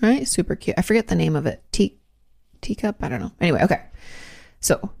bag. Right? Super cute. I forget the name of it. Teacup? I don't know. Anyway, okay.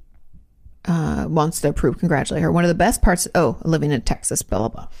 So wants to approve, congratulate her. One of the best parts, living in Texas, blah, blah,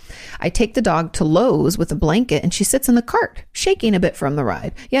 blah. I take the dog to Lowe's with a blanket and she sits in the cart, shaking a bit from the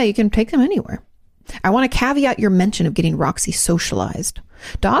ride. Yeah, you can take them anywhere. I want to caveat your mention of getting Roxy socialized.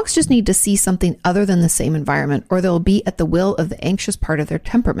 Dogs just need to see something other than the same environment, or they'll be at the will of the anxious part of their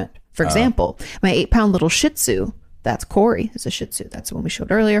temperament. For example, my 8-pound little Shih Tzu, that's Corey, is a Shih Tzu. That's the one we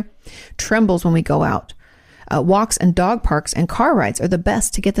showed earlier, trembles when we go out. Walks and dog parks and car rides are the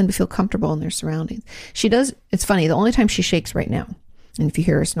best to get them to feel comfortable in their surroundings. She does. It's funny. The only time she shakes right now, and if you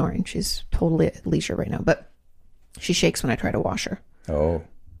hear her snoring, she's totally at leisure right now, but she shakes when I try to wash her. Oh,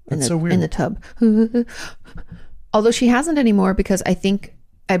 that's so weird. In the tub. Although she hasn't anymore because I think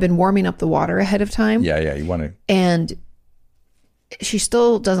I've been warming up the water ahead of time. Yeah. You want to. And she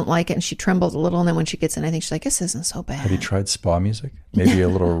still doesn't like it and she trembles a little. And then when she gets in, I think she's like, this isn't so bad. Have you tried spa music? Maybe a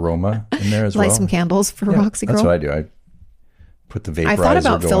little aroma in there as well? Light some candles for Roxy Girl. That's what I do. I put the vaporizer I thought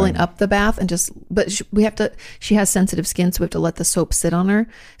about going. filling up the bath and but she has sensitive skin, so we have to let the soap sit on her.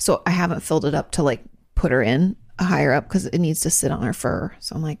 So I haven't filled it up to like put her in higher up because it needs to sit on her fur.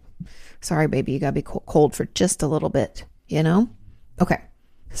 So I'm like, sorry, baby, you got to be cold for just a little bit, you know? Okay.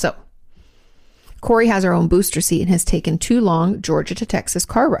 So Corey has her own booster seat and has taken 2 long Georgia to Texas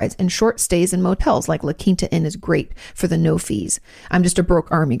car rides and short stays in motels like La Quinta Inn is great for the no fees. I'm just a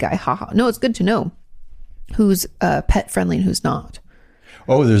broke army guy. Haha. No, it's good to know who's pet friendly and who's not.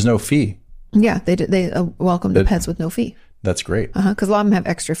 Oh, there's no fee. Yeah, they welcome the pets with no fee. That's great. Because a lot of them have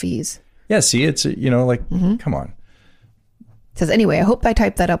extra fees. Yeah, see, it's, come on. Says, anyway, I hope I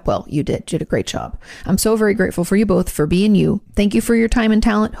typed that up well. You did. You did a great job. I'm so very grateful for you both for being you. Thank you for your time and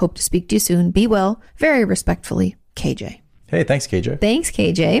talent. Hope to speak to you soon. Be well. Very respectfully, KJ. Hey, thanks, KJ. Thanks,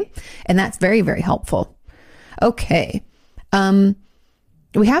 KJ. And that's very, very helpful. Okay.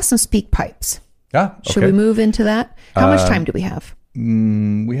 We have some speak pipes. Ah, okay. Should we move into that? How much time do we have?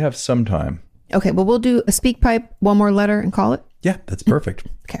 We have some time. Okay, well, we'll do a speak pipe, one more letter, and call it. Yeah, that's perfect.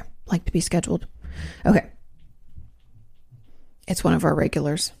 Okay, like to be scheduled. Okay. It's one of our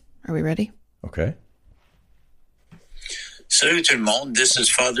regulars. Are we ready? Okay. Salut tout le monde. This is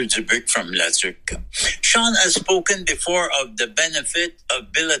Father Dubuc from La Turque. Sean has spoken before of the benefit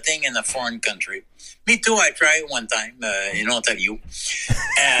of billeting in a foreign country. Me too, I tried one time in Ontario.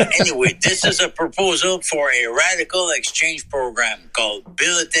 Anyway, this is a proposal for a radical exchange program called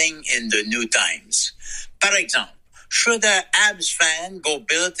Billeting in the New Times. Par exemple, should a Habs fan go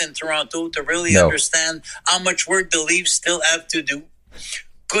billet in Toronto to really understand how much work the Leafs still have to do?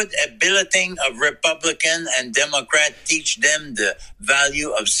 Could a billeting of Republican and Democrat teach them the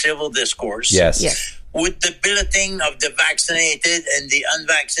value of civil discourse? Yes. Would the billeting of the vaccinated and the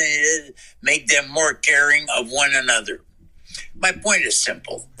unvaccinated make them more caring of one another? My point is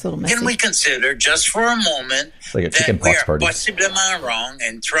simple. Can we consider just for a moment like that we are possiblement wrong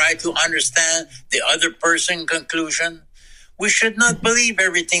and try to understand the other person's conclusion? We should not believe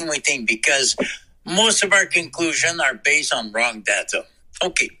everything we think because most of our conclusions are based on wrong data.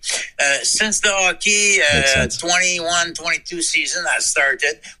 Okay. Since the hockey 21-22 season has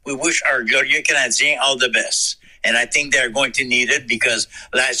started, we wish our Glorieux Canadiens all the best. And I think they're going to need it because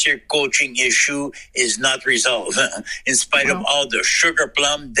last year's coaching issue is not resolved in spite of all the sugar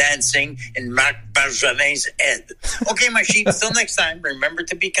plum dancing in Marc Bergevin's head. Okay, my sheep, till next time, remember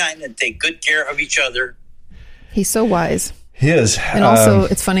to be kind and take good care of each other. He's so wise. He is. And also,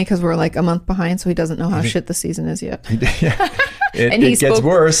 it's funny because we're like a month behind, so he doesn't know how shit the season is yet. It gets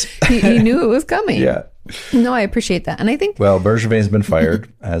worse. He knew it was coming. Yeah. No, I appreciate that. And I think... Well, Bergevin's been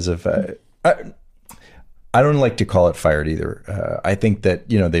fired as of... I don't like to call it fired either. I think that,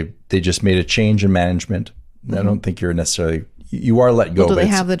 they just made a change in management. Mm-hmm. I don't think you're necessarily... You are let go. Well, do they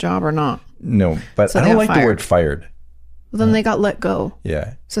have the job or not? No, but so I don't like the word fired. Well, then they got let go.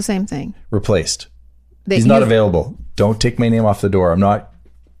 Yeah. It's the same thing. Replaced. He's not available. Don't take my name off the door. I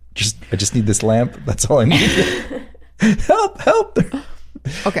just need this lamp. That's all I need. Help.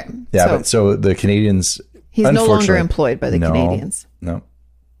 Okay. Yeah, so the Canadians... He's no longer employed by the Canadians. No.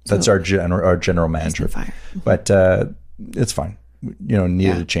 That's our general manager. But it's fine.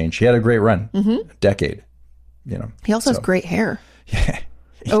 Needed a change. He had a great run. A decade. He also has great hair. Yeah.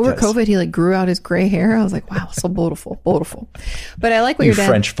 Over COVID, he grew out his gray hair. I was like, wow, so beautiful. But I like what your dad...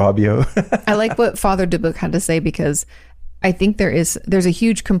 French Fabio. I like what Father Dubuc had to say because I think there's a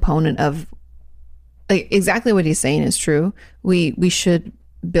huge component of exactly what he's saying is true. We should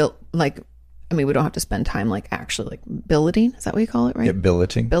build we don't have to spend time actually billeting. Is that what you call it, right? Yeah,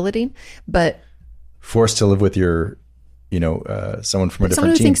 billeting. Billeting. But forced to live with your, someone from a different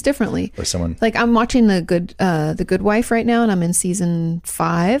someone who team. Thinks differently. Or someone I'm watching the Good Wife right now, and I'm in season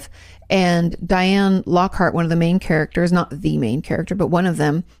 5. And Diane Lockhart, one of the main characters, not the main character, but one of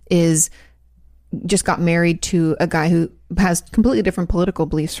them is just got married to a guy who has completely different political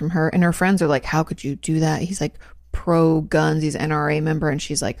beliefs from her. And her friends are like, how could you do that? He's like pro guns. He's an NRA member. And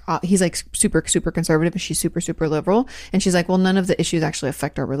she's like, he's like super, super conservative. And she's super, super liberal. And she's like, well, none of the issues actually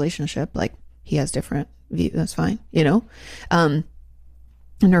affect our relationship. Like, he has different views. That's fine, you know? And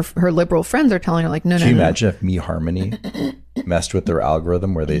her liberal friends are telling her like, no. Can you imagine if eHarmony messed with their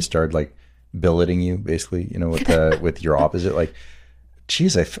algorithm where they started like billeting you basically, you know, with your opposite? Like,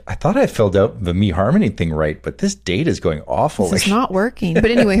 geez, I thought I filled out the eHarmony thing right, but this date is going awful. It's not working. But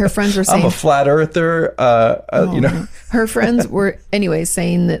anyway, her friends were saying, I'm a flat earther. You know, her friends were anyway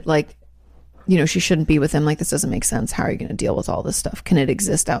saying that like, you know, she shouldn't be with him. Like, this doesn't make sense. How are you going to deal with all this stuff? Can it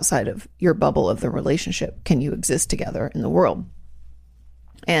exist outside of your bubble of the relationship? Can you exist together in the world?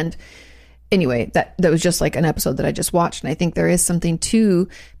 And anyway, that was just like an episode that I just watched. And I think there is something to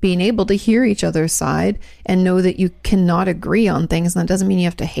being able to hear each other's side and know that you cannot agree on things. And that doesn't mean you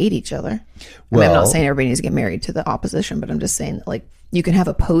have to hate each other. Well, I mean, I'm not saying everybody needs to get married to the opposition, but I'm just saying that like you can have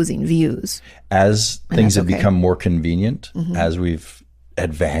opposing views. As things have become more convenient, as we've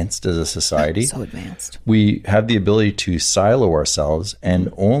advanced as a society, so advanced, we have the ability to silo ourselves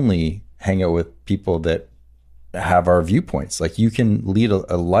and only hang out with people that have our viewpoints. Like, you can lead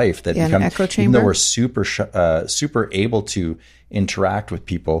a life that becomes, an echo chamber. even though we're super able to interact with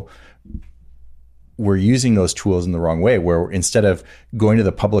people, we're using those tools in the wrong way, where instead of going to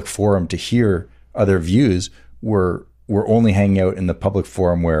the public forum to hear other views, we're only hanging out in the public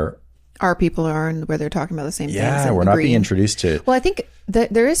forum where our people are and where they're talking about the same things. Yeah, we're not being introduced to. Well, I think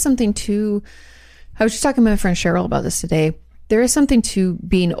that there is something to, I was just talking to my friend Cheryl about this today. There is something to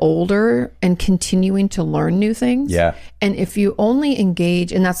being older and continuing to learn new things. Yeah. And if you only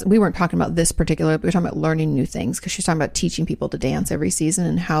engage, and we weren't talking about this particular, but we were talking about learning new things, because she's talking about teaching people to dance every season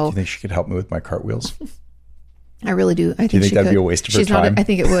and how. Do you think she could help me with my cartwheels? I really do. Do you think that'd be a waste of her time? I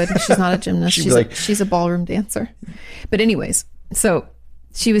think it would. She's not a gymnast. She's a ballroom dancer. But anyways, so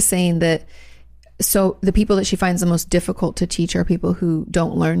she was saying that, so the people that she finds the most difficult to teach are people who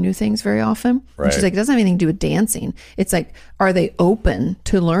don't learn new things very often. Right. And she's like, it doesn't have anything to do with dancing. It's like, are they open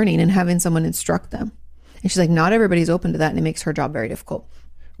to learning and having someone instruct them? And she's like, not everybody's open to that, and it makes her job very difficult.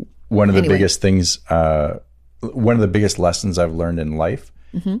 One of the biggest things, one of the biggest lessons I've learned in life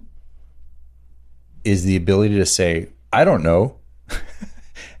is the ability to say, I don't know.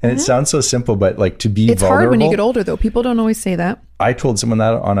 And it sounds so simple, but like, to be it's vulnerable. Hard when you get older, though. People don't always say that. I told someone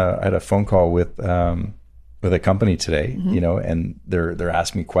that I had a phone call with a company today, you know, and they're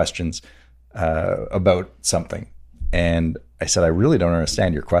asking me questions about something, and I said, I really don't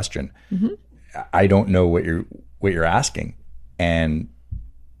understand your question. I don't know what you're asking, and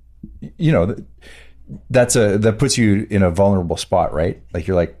you know, that puts you in a vulnerable spot, right? Like,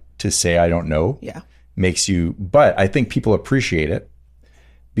 you're like, to say I don't know, makes you. But I think people appreciate it,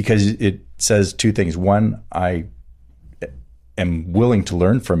 because it says two things. One, I am willing to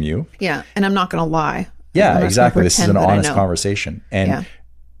learn from you. Yeah. And I'm not going to lie. Yeah, exactly. This is an honest conversation. And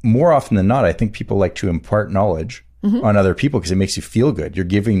more often than not, I think people like to impart knowledge on other people because it makes you feel good. You're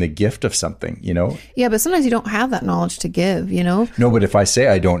giving the gift of something, you know? Yeah, but sometimes you don't have that knowledge to give, you know? No, but if I say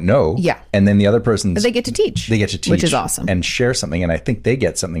I don't know, and then the other person, they get to teach. Which is awesome. And share something. And I think they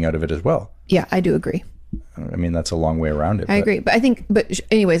get something out of it as well. Yeah, I do agree. I mean, that's a long way around it. I agree. But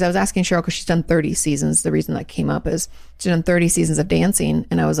anyways, I was asking Cheryl, because she's done 30 seasons. The reason that came up is she's done 30 seasons of dancing.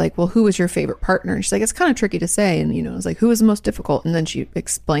 And I was like, well, who was your favorite partner? And she's like, it's kind of tricky to say. And, you know, I was like, who was the most difficult? And then she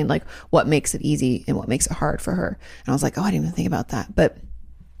explained like what makes it easy and what makes it hard for her. And I was like, oh, I didn't even think about that. But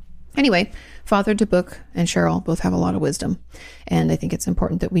anyway, Father Dubuc and Cheryl both have a lot of wisdom. And I think it's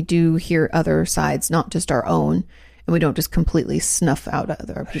important that we do hear other sides, not just our own. And we don't just completely snuff out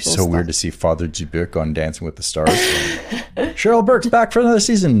other people's stuff. So weird to see Father Dubuc on Dancing with the Stars. Cheryl Burke's back for another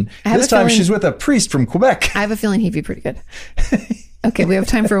season. This time she's with a priest from Quebec. I have a feeling he'd be pretty good. Okay, we have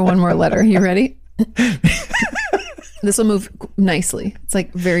time for one more letter. You ready? This will move nicely. It's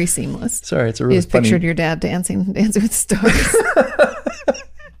like very seamless. Sorry, it's a really You just pictured your dad dancing with stars.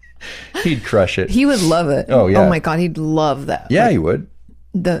 He'd crush it. He would love it. Oh, yeah. Oh, my God. He'd love that. Yeah, he would.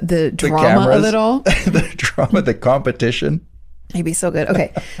 The drama of it all. The drama, the competition. He'd be so good.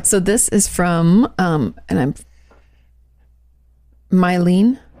 Okay. So this is from, and I'm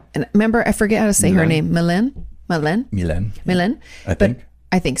Mylene. And remember, I forget how to say her name. Milen.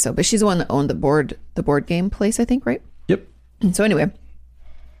 I think so. But she's the one that owned the board game place, I think, right? Yep. And so anyway,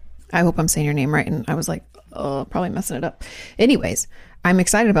 I hope I'm saying your name right. And I was like, oh, probably messing it up. Anyways, I'm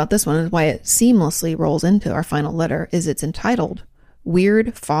excited about this one. And why it seamlessly rolls into our final letter is it's entitled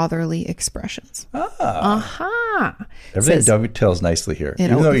Weird Fatherly Expressions. Everything dovetails nicely here.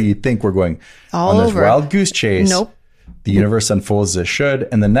 Even though you think we're going on this wild goose chase. Nope. The universe unfolds as it should.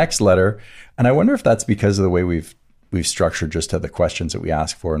 And the next letter, and I wonder if that's because of the way we've structured just the questions that we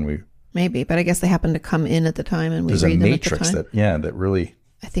ask for, and we Maybe, but I guess they happen to come in at the time, and we there's read a them matrix at the time. that really.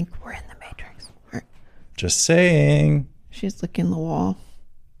 I think we're in the matrix. All right. Just saying. She's licking the wall.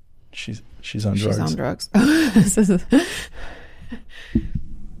 She's on drugs. She's on drugs.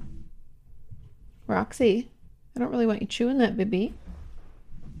 Roxy, I don't really want you chewing that, baby.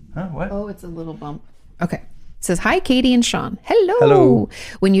 Huh? What? Oh, it's a little bump. Okay. It says, hi, Katie and Sean. Hello. Hello.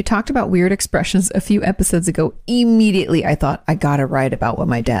 When you talked about weird expressions a few episodes ago, immediately I thought, I got to write about what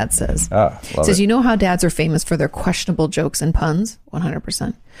my dad says. Love Says, it. you know how dads are famous for their questionable jokes and puns?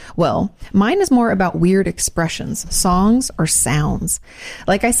 100%. Well, mine is more about weird expressions, songs, or sounds.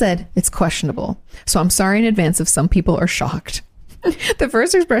 Like I said, it's questionable. So I'm sorry in advance if some people are shocked. The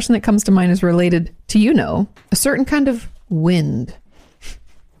first expression that comes to mind is related to, a certain kind of wind.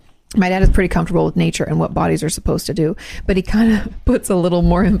 My dad is pretty comfortable with nature and what bodies are supposed to do, but he kind of puts a little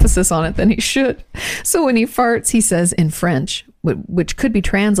more emphasis on it than he should. So when he farts, he says in French, which could be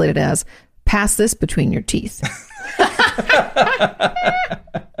translated as, pass this between your teeth.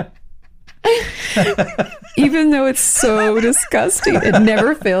 Even though it's so disgusting, it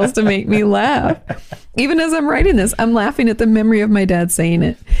never fails to make me laugh. Even as I'm writing this, I'm laughing at the memory of my dad saying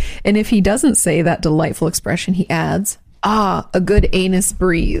it. And if he doesn't say that delightful expression, he adds, a good anus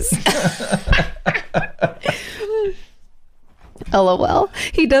breeze. LOL.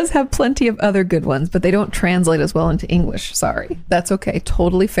 He does have plenty of other good ones, but they don't translate as well into English. Sorry. That's okay.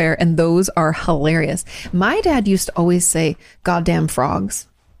 Totally fair. And those are hilarious. My dad used to always say, goddamn frogs.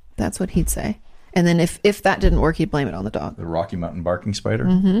 That's what he'd say. And then if that didn't work, he'd blame it on the dog. The Rocky Mountain barking spider.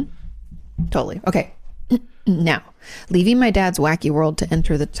 Mm-hmm. Totally. Okay. Now, leaving my dad's wacky world to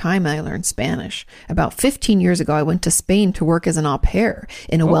enter the time I learned Spanish. About 15 years ago, I went to Spain to work as an au pair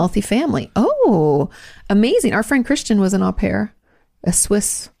in a wealthy family. Oh, amazing. Our friend Christian was an au pair, a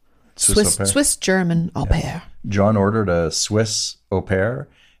Swiss German au pair. John ordered a Swiss au pair,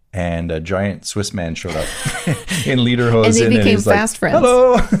 and a giant Swiss man showed up in lederhosen. And they became he's fast friends.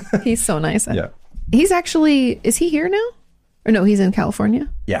 Hello. He's so nice. Yeah. He's actually, is he here now? Or no, he's in California?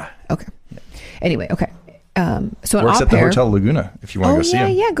 Yeah. Okay. Anyway, okay. So an Works au at the pair, Hotel Laguna if you want to go see him.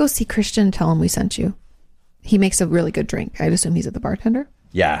 Yeah, go see Christian. Tell him we sent you. He makes a really good drink. I'd assume he's at the bartender.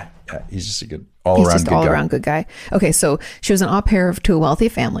 Yeah. He's just a good He's all-around just good all guy. around good guy. Okay, so she was an au pair to a wealthy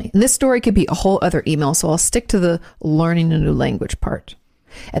family. And this story could be a whole other email, so I'll stick to the learning a new language part.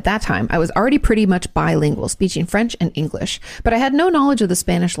 At that time, I was already pretty much bilingual, speaking French and English, but I had no knowledge of the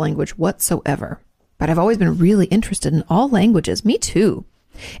Spanish language whatsoever. But I've always been really interested in all languages. Me too.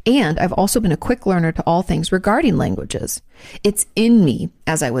 And I've also been a quick learner to all things regarding languages. It's in me,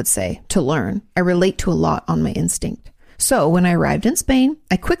 as I would say, to learn. I relate to a lot on my instinct. So when I arrived in Spain,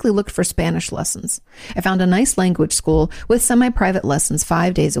 I quickly looked for Spanish lessons. I found a nice language school with semi-private lessons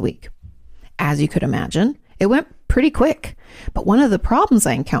 5 days a week. As you could imagine, it went pretty quick. But one of the problems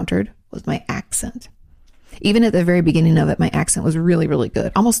I encountered was my accent. Even at the very beginning of it, my accent was really, really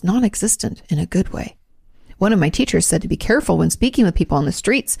good, almost non-existent in a good way. One of my teachers said to be careful when speaking with people on the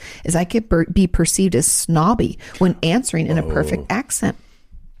streets, as I could be perceived as snobby when answering in a perfect accent.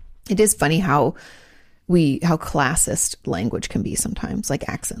 It is funny how classist language can be sometimes, like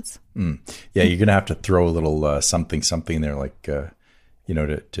accents. Yeah, you're gonna have to throw a little something there, like to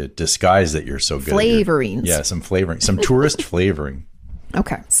disguise that you're so good. Flavorings. Yeah, some flavoring, some tourist flavoring.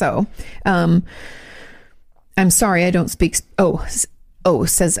 Okay, so I'm sorry I don't speak.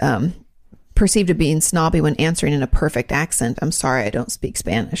 Says perceived to being snobby when answering in a perfect accent. I'm sorry I don't speak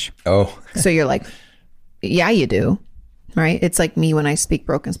Spanish. Oh, So you're like, yeah, you do. Right? It's like me when I speak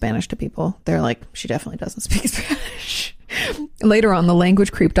broken Spanish to people. They're like, she definitely doesn't speak Spanish. Later on, the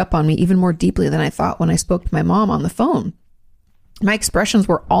language creeped up on me even more deeply than I thought when I spoke to my mom on the phone. My expressions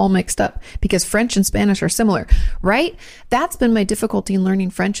were all mixed up because French and Spanish are similar, right? That's been my difficulty in learning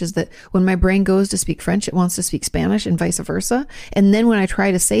French, is that when my brain goes to speak French, it wants to speak Spanish and vice versa. And then when I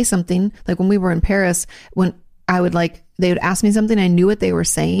try to say something, like when we were in Paris, when they would ask me something, I knew what they were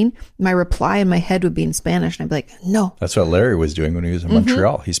saying. My reply in my head would be in Spanish. And I'd be like, no. that's what Larry was doing when he was in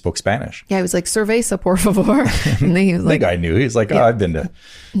Montreal. He spoke Spanish. Yeah, I was like, cerveza, por favor. And then he was The like, guy knew. He's like, I've been to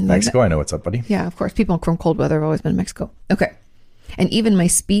Mexico. I know what's up, buddy. yeah, of course. People from cold weather have always been in Mexico. Okay. And even my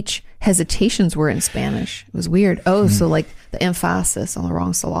speech hesitations were in Spanish. It was weird. Oh, so like the emphasis on the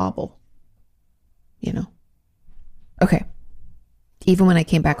wrong syllable. Okay. Even when I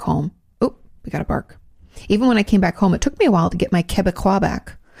came back home. Oh, we got a bark. Even when I came back home, it took me a while to get my Quebecois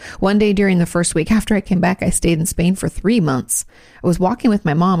back. One day during the first week after I came back, I stayed in Spain for 3 months. I was walking with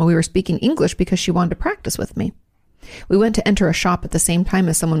my mom and we were speaking English because she wanted to practice with me. We went to enter a shop at the same time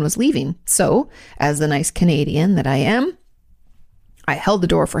as someone was leaving. So, as the nice Canadian that I am, I held the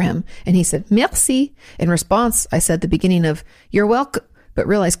door for him and he said, merci. In response, I said the beginning of, you're welcome, but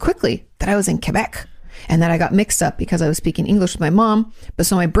realized quickly that I was in Quebec and that I got mixed up because I was speaking English with my mom. But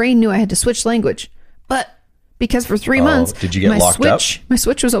so my brain knew I had to switch language. But because for 3 months, did you get locked up? My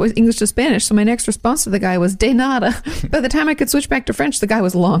switch was always English to Spanish. So my next response to the guy was de nada. By the time I could switch back to French, the guy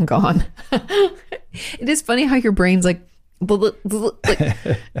was long gone. It is funny how your brain's like,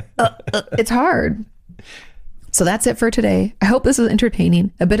 it's hard. So that's it for today. I hope this is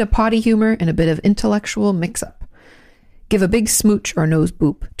entertaining. A bit of potty humor and a bit of intellectual mix-up. Give a big smooch or nose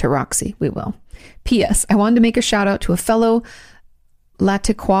boop to Roxy. We will. P.S. I wanted to make a shout out to a fellow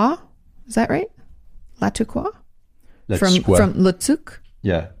Latiquois. Is that right? Latiquois? From Le Tuc.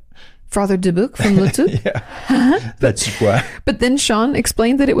 Yeah. Father Dubuc from Le Tuc. Yeah. Latiquois. But then Sean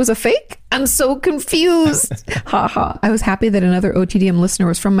explained that it was a fake. I'm so confused. Ha ha. I was happy that another OTDM listener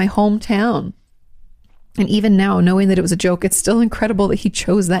was from my hometown. And even now, knowing that it was a joke, it's still incredible that he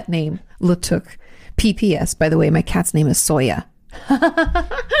chose that name, Le Tuc. P.P.S. By the way, my cat's name is Soya.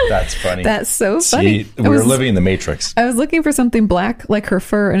 That's funny. That's so funny. See, we're living in the Matrix. I was looking for something black like her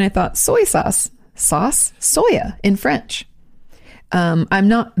fur, and I thought soy sauce. Sauce? Soya in French. I'm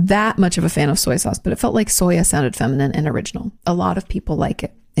not that much of a fan of soy sauce, but it felt like soya sounded feminine and original. A lot of people like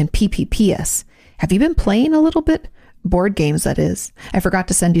it. And P.P.P.S. Have you been playing a little bit? Board games, that is. I forgot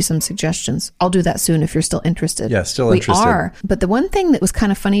to send you some suggestions. I'll do that soon if you're still interested. Yeah, still interested. We are. But the one thing that was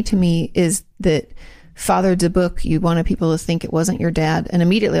kind of funny to me is that Father Dubuc, you wanted people to think it wasn't your dad. And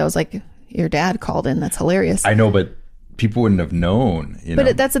immediately I was like, your dad called in. That's hilarious. I know, but people wouldn't have known.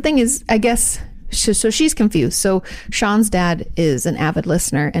 But that's the thing is, I guess, so she's confused. So Sean's dad is an avid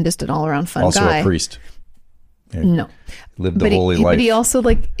listener and just an all-around fun also guy. Also a priest. Yeah. No. Lived the holy life. But he also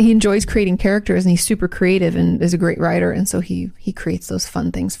he enjoys creating characters and he's super creative and is a great writer. And so he creates those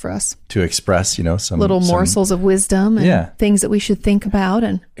fun things for us. To express, some little morsels of wisdom and things that we should think about.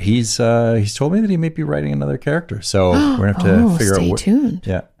 And he's told me that he may be writing another character. So we're going to have to figure out. Stay tuned.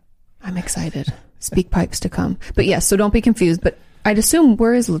 Yeah. I'm excited. Speak pipes to come. But yes, so don't be confused. But I'd assume,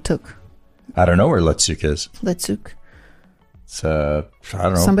 where is Le Tuc? I don't know where Le Tuc is. Le Tuc. It's, I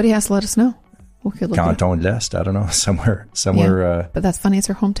don't know. Somebody has to let us know. Canton de l'Est, I don't know, somewhere. Yeah, but that's funny. It's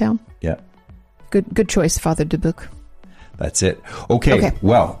her hometown. Yeah. Good choice, Father Dubuc. That's it. Okay.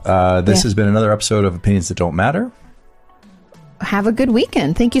 Well, this has been another episode of Opinions That Don't Matter. Have a good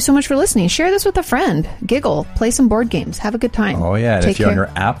weekend. Thank you so much for listening. Share this with a friend. Giggle. Play some board games. Have a good time. Oh, yeah. And if you're on your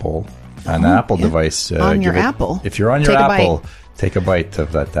Apple, device. On your Apple. If you're on your Apple, take a bite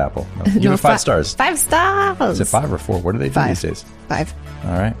of that apple. Give it 5 stars. 5 stars. Is it 5 or 4? What do they do these days? 5.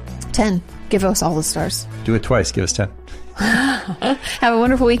 All right. 10. Give us all the stars. Do it twice. Give us 10. Have a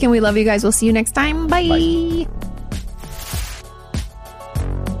wonderful weekend. We love you guys. We'll see you next time. Bye.